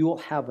 But you will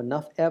have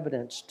enough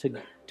evidence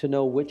to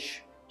know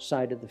which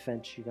side of the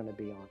fence you're going to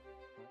be on.